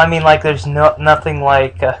 Well, I mean, like, there's nothing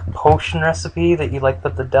like a potion recipe that you like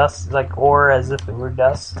put the dust, like ore, as if it were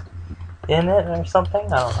dust in it or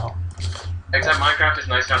something. I don't know. Except Minecraft is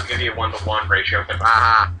nice enough to give you a 1-to-1 ratio.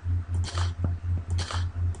 Aha.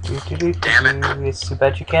 Damn it. It's too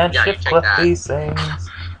bad you can't Yeah, you shift take lift that. these things.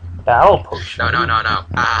 Battle potion. No.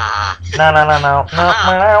 Ah. No.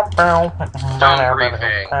 Don't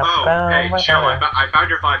briefing. Oh, hey, chill. I found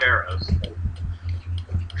your 5 arrows.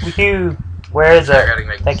 Woohoo! Where is I it? gotta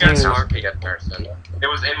make Thank this you. RP person. It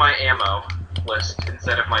was in my ammo list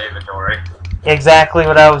instead of my inventory. Exactly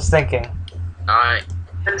what I was thinking. Alright.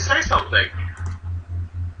 And say something.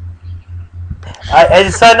 I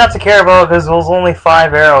decided not to care about it because it was only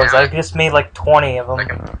 5 arrows. Yeah. I just made like 20 of them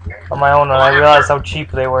Second. on my own, and I realized how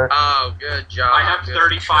cheap they were. Oh, good job. I have good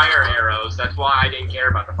 30 fire job. arrows. That's why I didn't care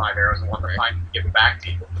about the 5 arrows and wanted to find give them back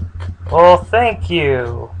to you. Well, thank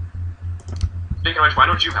you. Speaking of which, why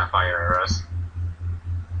don't you have fire arrows?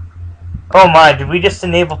 Oh my, did we just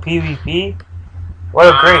enable PvP? What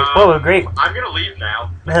a great. I'm gonna leave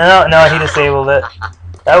now. No, he disabled it.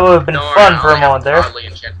 That would have been Don't worry, fun I for a only have moment there. oddly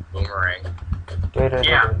enchanted boomerang.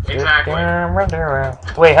 Yeah, exactly.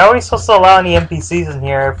 Wait, how are we supposed to allow any NPCs in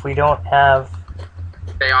here if we don't have...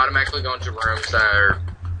 They automatically go into rooms that are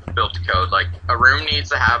built to code. Like, a room needs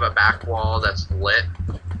to have a back wall that's lit,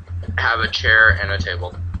 have a chair, and a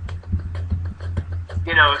table.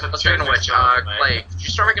 You know, it's a Speaking of which, Clay, could you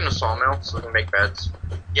start making a sawmill so we can make beds?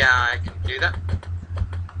 Yeah, I can do that.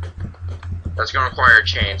 That's going to require a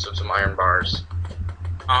chain, so some iron bars.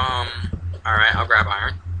 Alright, I'll grab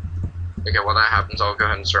iron. Okay, while that happens, I'll go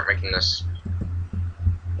ahead and start making this.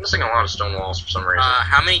 I'm missing a lot of stone walls for some reason.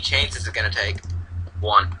 How many chains is it gonna take?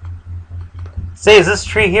 1. Say, is this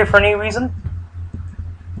tree here for any reason?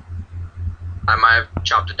 I might have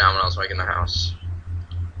chopped it down when I was making the house.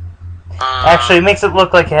 Actually, it makes it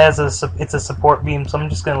look like it has it's a support beam, so I'm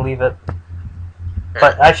just gonna leave it.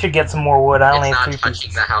 But I should get some more wood. I only It's have not 3 touching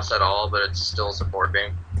pieces. the house at all, but it's still a support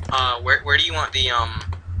beam. Where do you want the,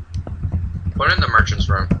 Put it in the merchant's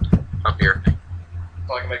room. Up here.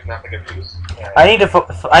 So I can make nothing of use. I need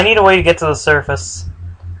a way to get to the surface.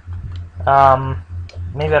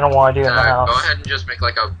 Maybe I don't want to do it in the house. Go ahead and just make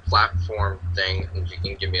like a platform thing, and you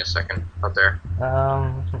can give me a second up there.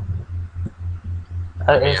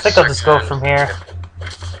 I think I'll just go from here.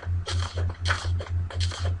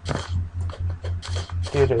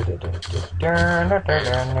 Door.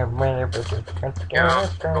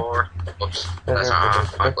 Oops. That's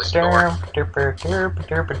not my place door.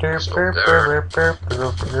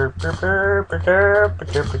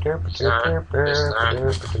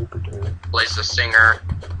 Place the singer.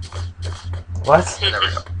 What? There we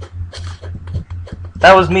go.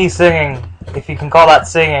 That was me singing, if you can call that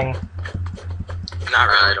singing. not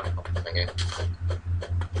I really. don't know. Okay.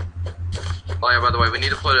 Oh yeah, by the way, we need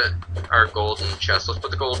to put it our golden chest. Let's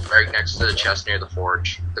put the gold right next to the chest near the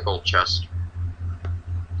forge. The gold chest.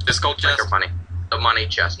 This gold Like chest? our money. The money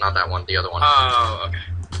chest, not that one, the other one. Oh, okay.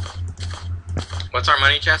 What's our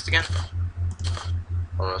money chest again?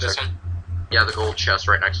 Hold on a This second. one? Yeah, the gold chest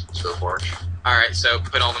right next to the forge. Alright, so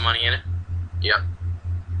put all the money in it. Yep.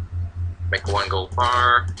 Make one gold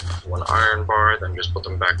bar, one iron bar, then just put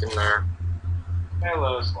them back in there.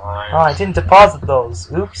 Hello, slime. Oh, I didn't deposit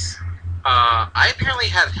those. Oops. I apparently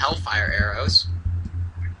have hellfire arrows.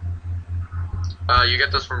 You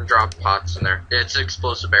get this from drop pots in there. It's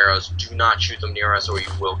explosive arrows. Do not shoot them near us or you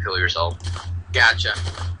will kill yourself. Gotcha.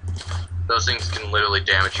 Those things can literally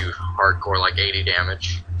damage you hardcore, like 80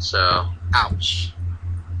 damage. So, Ouch.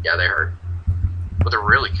 yeah, they hurt. But they're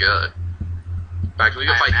really good. In fact, we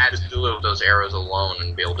could I fight imagine. just two of those arrows alone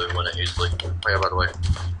and be able to win it easily. Oh yeah, by the way.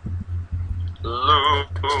 Boom.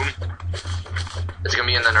 It's gonna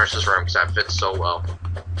be in the nurse's room because that fits so well.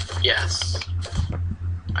 Yes.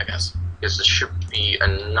 I guess. Because this should be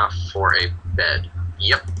enough for a bed.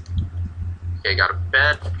 Yep. Okay, got a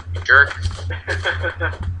bed. You jerk.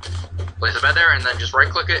 Place the bed there and then just right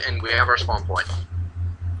click it and we have our spawn point.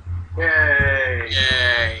 Yay!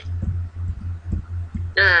 Yay.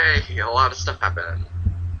 Yay! A lot of stuff happened.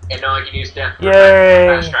 And now I can use death for Yay.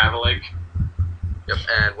 fast traveling. Yep,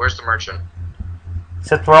 and where's the merchant?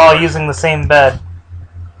 Except we're all using the same bed.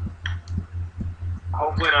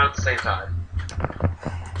 Hopefully not at the same time.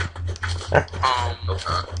 Okay.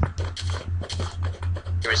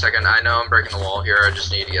 Give me a second. I know I'm breaking the wall here. I just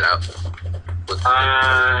need to get out.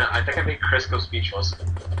 I think I made Chris go speechless.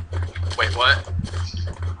 Wait, what?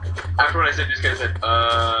 After what I said, just gonna say,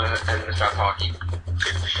 and then stop talking.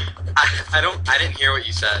 I didn't hear what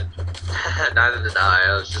you said. Neither did I.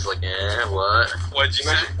 I was just like, what? What'd you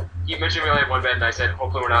say? You mentioned we only have one bed, and I said,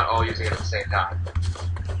 hopefully we're not all using it at the same time.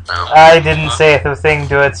 No. I didn't say a thing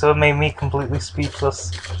to it, so it made me completely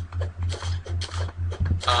speechless.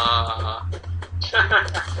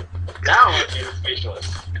 Now I'm getting speechless.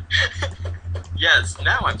 Yes,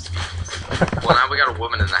 now I'm speechless. Well, now we got a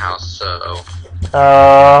woman in the house, so...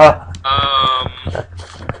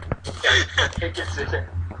 It gets it.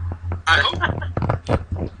 I hope.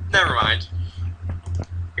 Never mind.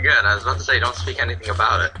 Good, I was about to say, don't speak anything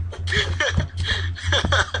about it.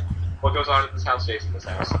 What goes on in this house stays in this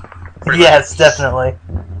house. Yes, definitely.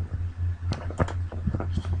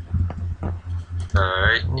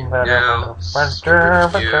 Alright, you go. You don't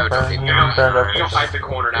need You to don't hide the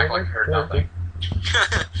corner and act like you heard nothing.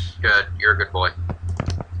 Good, you're a good boy.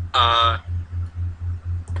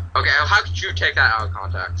 Okay, how could you take that out of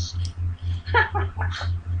context?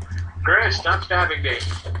 Chris, stop stabbing me.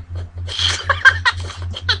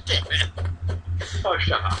 God damn it. Oh,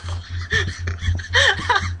 shut up.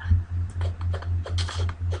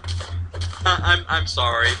 I'm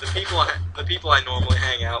sorry. The people I normally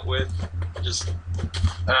hang out with just.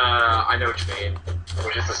 I know what you mean.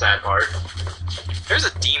 Which is the sad part. There's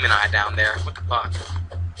a demon eye down there. What the fuck?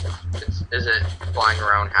 Is it flying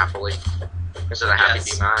around happily? Is it a happy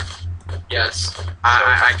Yes. demon? Yes.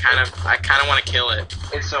 I kind of want to kill it.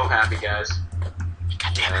 It's so happy, guys.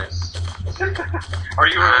 God damn it. Are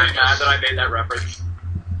you really mad that I made that reference?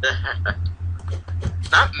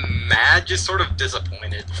 Not mad, just sort of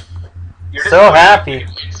disappointed. You're So disappointed happy. in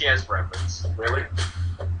the NCS reference. Really?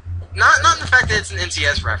 Not in the fact that it's an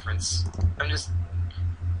NCS reference. I'm just.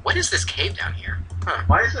 What is this cave down here? Huh.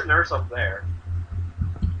 Why is the nurse up there?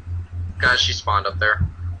 Guys, she spawned up there.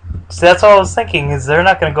 So that's all I was thinking, is they're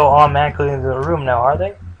not going to go automatically into the room now, are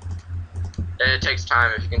they? It takes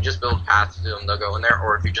time. If you can just build paths to them, they'll go in there.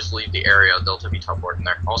 Or if you just leave the area, they'll be teleporting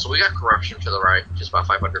there. Also, we got corruption to the right, just about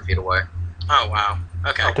 500 feet away. Oh, wow.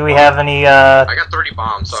 Okay. Do we have any I got 30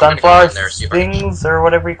 bombs, so I'm sunflower gonna go in there see if I can. things, or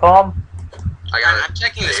whatever you call them? I got I'm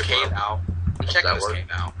checking this cave out. I'm checking that this work? cave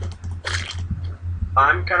out.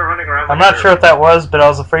 I'm kind of running around. I'm like not sure what that was, but I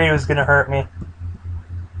was afraid it was going to hurt me.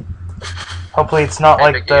 Hopefully it's not Hey,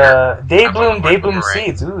 like Big the Eater. Daybloom Have fun with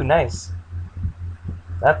seeds. Ooh, nice.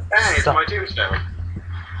 That's Hey, it's my tombstone.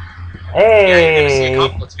 Yeah, you're gonna see a Hey.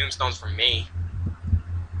 couple of tombstones from me.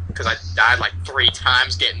 Because I died like 3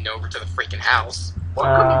 times getting over to the freaking house.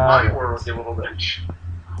 Welcome to my world, you little bitch.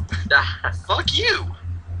 Fuck you!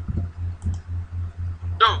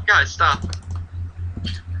 No, guys, stop.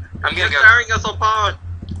 I'm gonna You're go. tearing us apart.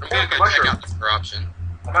 I'm gonna go check out this corruption.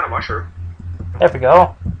 I found a mushroom. There we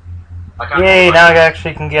go. I found Yay, a now I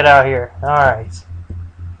actually can get out here. Alright.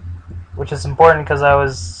 Which is important because I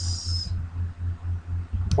was...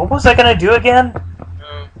 What was I going to do again?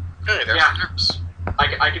 Hey, there's Yeah. a nurse.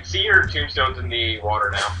 I can see your tombstones in the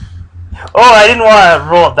water now. Oh, I didn't want to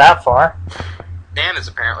roll it that far. Dan is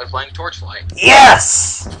apparently playing Torchlight.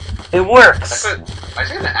 Yes! It works! I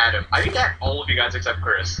was gonna add him. I think add all of you guys except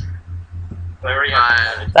Chris. I already have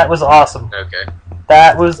added. That was awesome. Okay.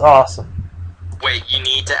 That was awesome. Wait, you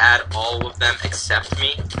need to add all of them except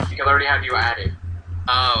me? Because I already have you added.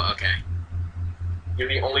 Oh, okay. You're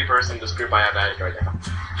the only person in this group I have added right now.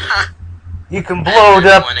 You can blow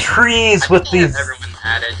up trees with these Everyone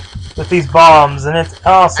added. bombs, and it's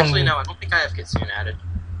awesome. Actually, no, I don't think I have Kitsune added.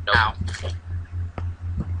 Nope. Ow.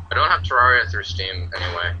 I don't have Terraria through Steam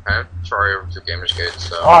anyway. I have Terraria through Gamersgate,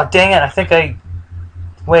 so. Oh, dang it, I think I...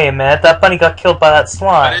 Wait a minute, that bunny got killed by that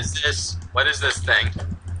slime. What is this? What is this thing?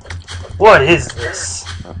 What is this?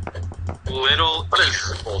 Little What is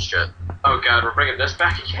eater. this bullshit? Oh god, we're bringing this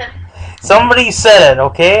back again? Somebody said it,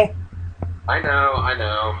 okay? I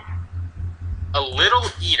know. A little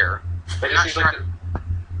eater. They I'm just not seem like sure.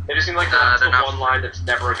 they just seem like that's the they're not- one line that's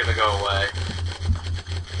never gonna go away.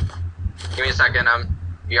 Give me a second, I'm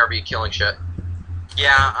BRB killing shit.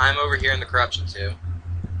 Yeah, I'm over here in the corruption too.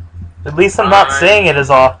 At least I'm not saying it as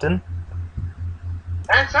often.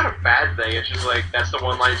 And it's not a bad thing, it's just like, that's the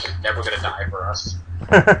one line that's just never gonna die for us.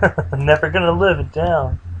 Never gonna live it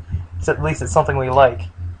down. At least it's something we like.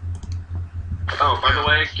 Oh, by the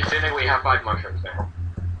way, considering we have 5 mushrooms now.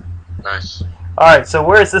 Nice. Alright, so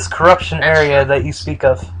where is this corruption area that you speak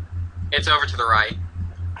of? It's over to the right.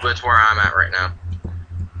 That's where I'm at right now.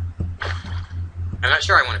 I'm not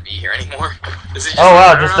sure I want to be here anymore. This is just Oh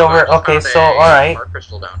wow, I don't just know, over... I just Okay, found so, a alright. Dark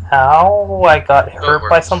crystal down. How? I got hurt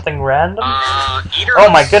by works. something random? Eater Oh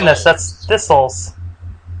of my goodness, Souls. that's thistles.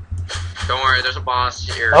 Don't worry, there's a boss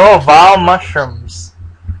here. Oh, vile mushrooms.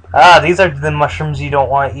 Ah, these are the mushrooms you don't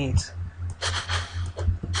want to eat.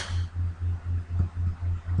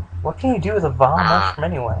 What can you do with a vile mushroom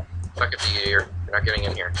anyway? Fuck it, you're not getting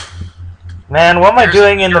in here. Man, what am I There's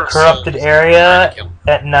doing in the Eater of corrupted Souls. area Trying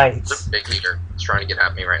to at night? There's a big eater. It's trying to get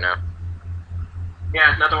at me right now.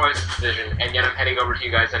 Yeah, not the wisest decision, and yet I'm heading over to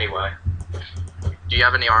you guys anyway. Do you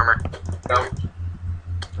have any armor? No.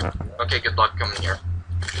 Okay, good luck coming here.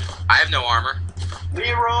 I have no armor.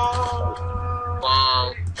 Leroy!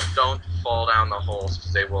 Well, don't fall down the holes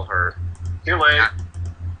because they will hurt. Too late.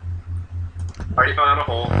 Already fell down a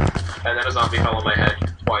hole, and then a zombie fell on my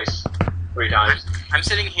head twice. 3 times. I'm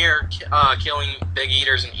sitting here killing big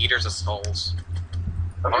eaters and eaters of souls.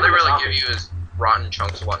 I'm All they killing a really zombie. give you is rotten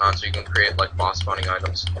chunks and whatnot so you can create like boss spawning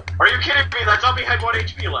items. Are you kidding me? That zombie had 1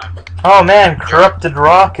 HP left. Oh man, corrupted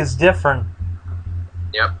rock is different.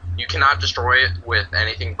 Yep. You cannot destroy it with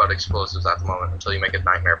anything but explosives at the moment until you make a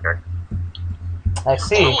nightmare pick. I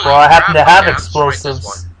see. Holy Well, I happen to crap, have okay, I've destroyed this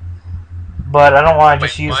explosives. But I don't want to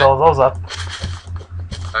just Wait, use what? all those up.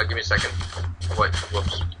 Give me a second. Wait,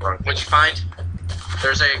 whoops, wrong. What'd you find?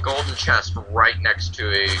 There's a golden chest right next to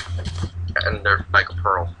and they're like a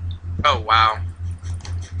pearl. Oh wow.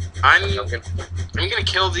 I'm Okay. gonna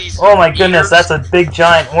kill these. Oh my goodness, eaters. that's a big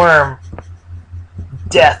giant worm.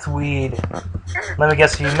 Deathweed. Let me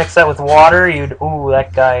guess, if you mix that with water, you'd... Ooh,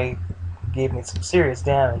 that guy gave me some serious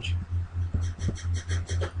damage.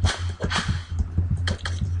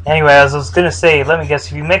 Anyway, as I was gonna say, let me guess,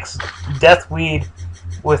 if you mix deathweed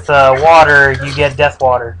with water, you get death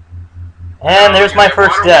water. And there's my first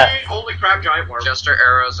Water death. weed? Holy crap, giant worm. Jester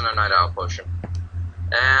arrows and a night owl potion.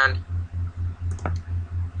 And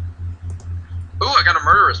ooh, I got a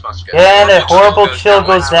murderous musket. And a horrible goes chill down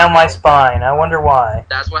my goes down my spine. I wonder why.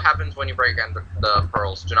 That's what happens when you break the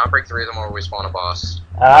pearls. Do not break 3 of them or we spawn a boss.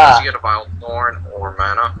 Unless Ah. you get a vile thorn or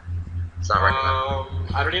mana. It's not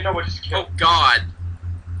recommended. I don't even know what just killed. Oh god.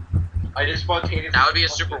 I just spontaneously. That would be a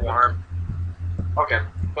super worm. Okay.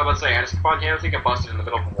 So let's say I just spontaneously combusted in the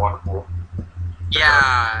middle of a water pool.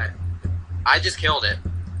 Yeah. I just killed it.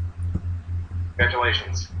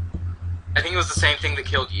 Congratulations. I think it was the same thing that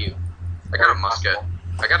killed you. I got a musket.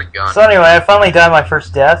 I got a gun. So anyway, I finally died my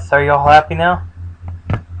first death. Are you all happy now?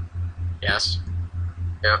 Yes.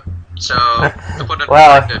 Yep. So, to put it in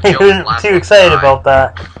Wow, perspective, you're Jill's last too one excited died. about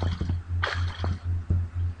that.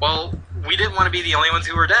 Well, we didn't want to be the only ones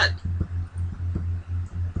who were dead.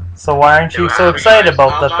 So why aren't you Yeah, so happy excited guys.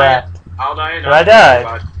 about I'll the die. fact? I'll die and But I died.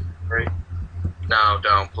 But- Great. No,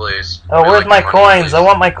 don't, please. Oh, I where's like my the money, coins? please. I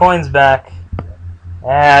want my coins back.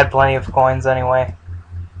 I had plenty of coins anyway.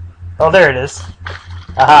 Oh, there it is. Oh,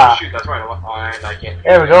 Aha. shoot, that's right. I can't.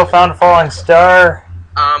 There we go, found a falling star.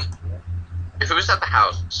 Who's at the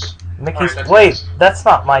house? Mickey's... Alright, Wait, that's- that's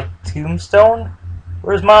not my tombstone?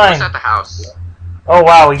 Where's Who's mine? at the house? Oh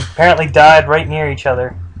wow, we apparently died right near each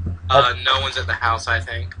other. No one's at the house, I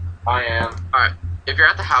think. I am. If you're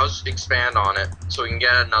at the house, expand on it so we can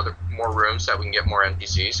get more rooms so that we can get more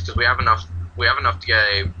NPCs because we have enough to get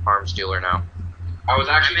a arms dealer now. I was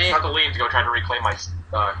actually about to leave to go try to reclaim my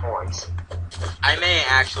coins. I may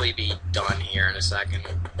actually be done here in a second.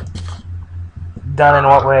 Done in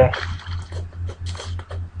what way?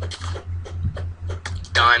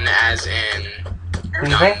 Done as in done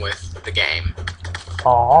Leaving? with the game.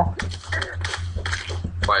 Aw.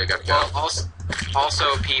 Why you gotta go? Well,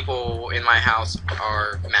 also people in my house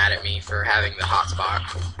are mad at me for having the hotspot.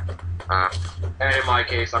 And in my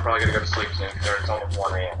case, I'm probably gonna go to sleep soon because it's almost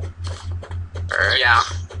 1 a.m. Alright. Yeah,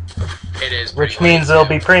 it is. Which pretty means late, it'll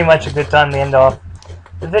too. be pretty much a good time to end off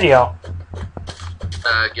the video.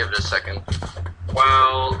 Give it a second.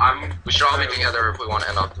 Well, We should all be together if we want to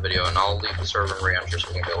end off the video, and I'll leave the server and re-enter so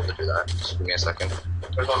we can be able to do that. Just give me a second.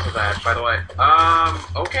 There's also that, by the way.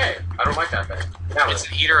 Okay. I don't like that thing. Now, It's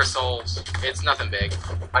an eater of souls. It's nothing big.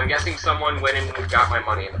 I'm guessing someone went and got my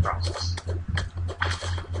money in the process.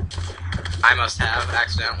 I must have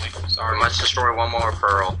accidentally. Sorry. Let's destroy one more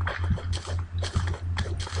pearl.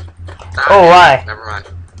 Oh, why? Never mind.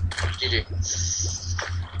 GG.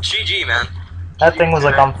 GG, man. That thing was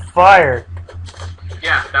like on fire.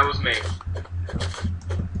 Yeah, that was me.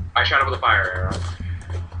 I shot it with a fire arrow.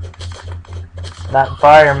 That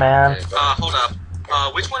fire, man. Hold up.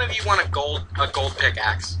 Which one of you want a gold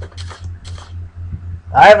pickaxe?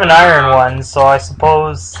 I have an iron one, so I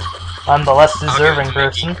suppose I'm the less give it deserving to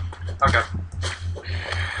person. Okay.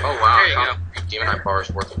 Oh wow. There you go. Demonite bar is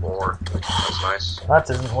worth 4. That's nice. That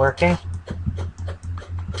isn't working.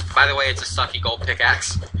 By the way, it's a sucky gold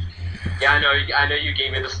pickaxe. Yeah, I know you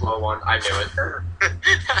gave me the slow one. I knew it.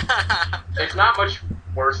 It's not much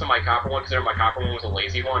worse than my copper one, considering my copper one was a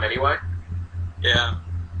lazy one anyway. Yeah.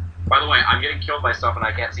 By the way, I'm getting killed by stuff and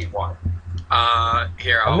I can't see what.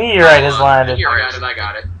 Here. A meteorite has landed. I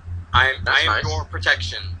got it. I That's am nice. your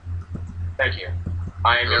protection. Thank you.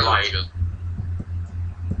 I am your light.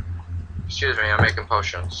 Excuse me, I'm making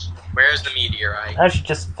potions. Where's the meteorite? I should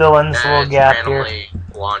just fill in this little It's gap here. randomly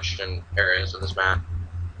launched in areas of this map.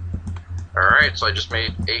 Alright, so I just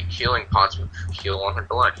made 8 healing pots which heal 100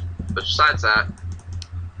 life. But besides that,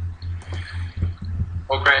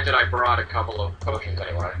 Well, granted, I brought a couple of potions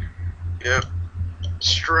anyway. yep.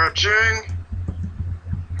 Stretching.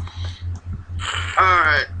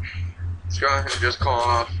 Alright. Let's go ahead and just call it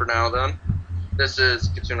off for now then. This is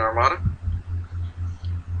Kitsune Armada.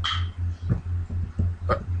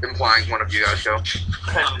 Implying one of you guys go.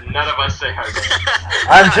 None of us say how to go.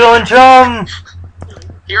 I'm Jill and Chum!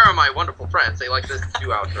 Here are my wonderful friends. They like to do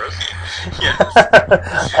outros.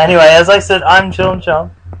 Anyway, as I said, I'm Jill and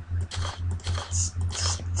Chum.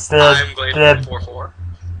 I'm Glade444.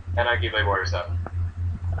 And I give a Warrior 7.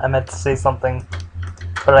 I meant to say something,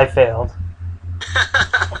 but I failed.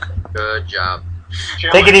 Good job.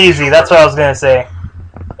 Take it easy, that's what I was gonna say.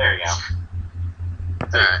 There you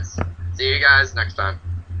go. Alright. See you guys next time.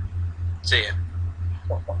 See ya.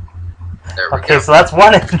 There we Okay, go. so that's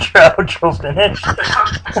one outro finished.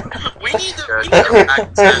 We need to Good.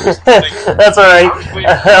 practice. That's alright.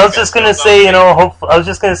 I was just gonna say, I was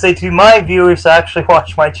just gonna say to my viewers to actually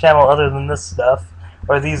watch my channel other than this stuff,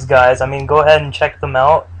 or these guys, I mean, go ahead and check them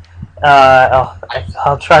out.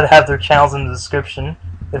 I'll try to have their channels in the description,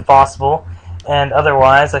 if possible. And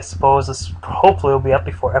otherwise, I suppose this hopefully will be up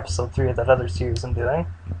before episode 3 of that other series I'm doing,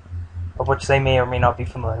 of which they may or may not be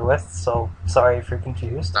familiar with, so sorry if you're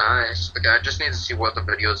confused. Nice. Okay, I just need to see what the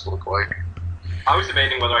videos look like. I was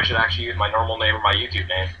debating whether I should actually use my normal name or my YouTube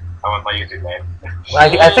name. I want my YouTube name.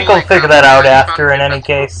 I think we'll figure that out after, in any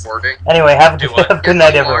case. Recording. Anyway, have a Do good, what? have a good Guess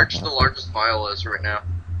night, how everyone. large the largest file is right now.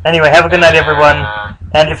 Anyway, have a good night, everyone.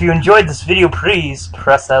 And if you enjoyed this video, please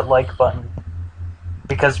press that like button.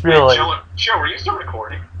 Because really... Joe, were you still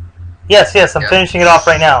recording? Yes, I'm Yeah. finishing it off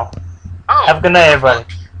right now. Oh! Have a good night, everybody.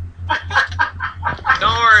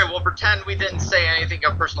 Don't worry, we'll pretend we didn't say anything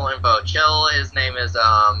of personal info. Chill, his name is,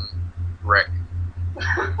 Rick.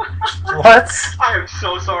 What? I am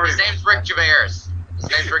so sorry. His name's Rick Gervais. His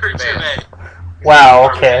name's Rick Gervais. Wow,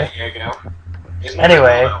 okay. There you go.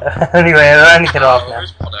 Anyway, I'm ending it off now.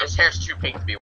 Where's Waldo? His hair's too pink to be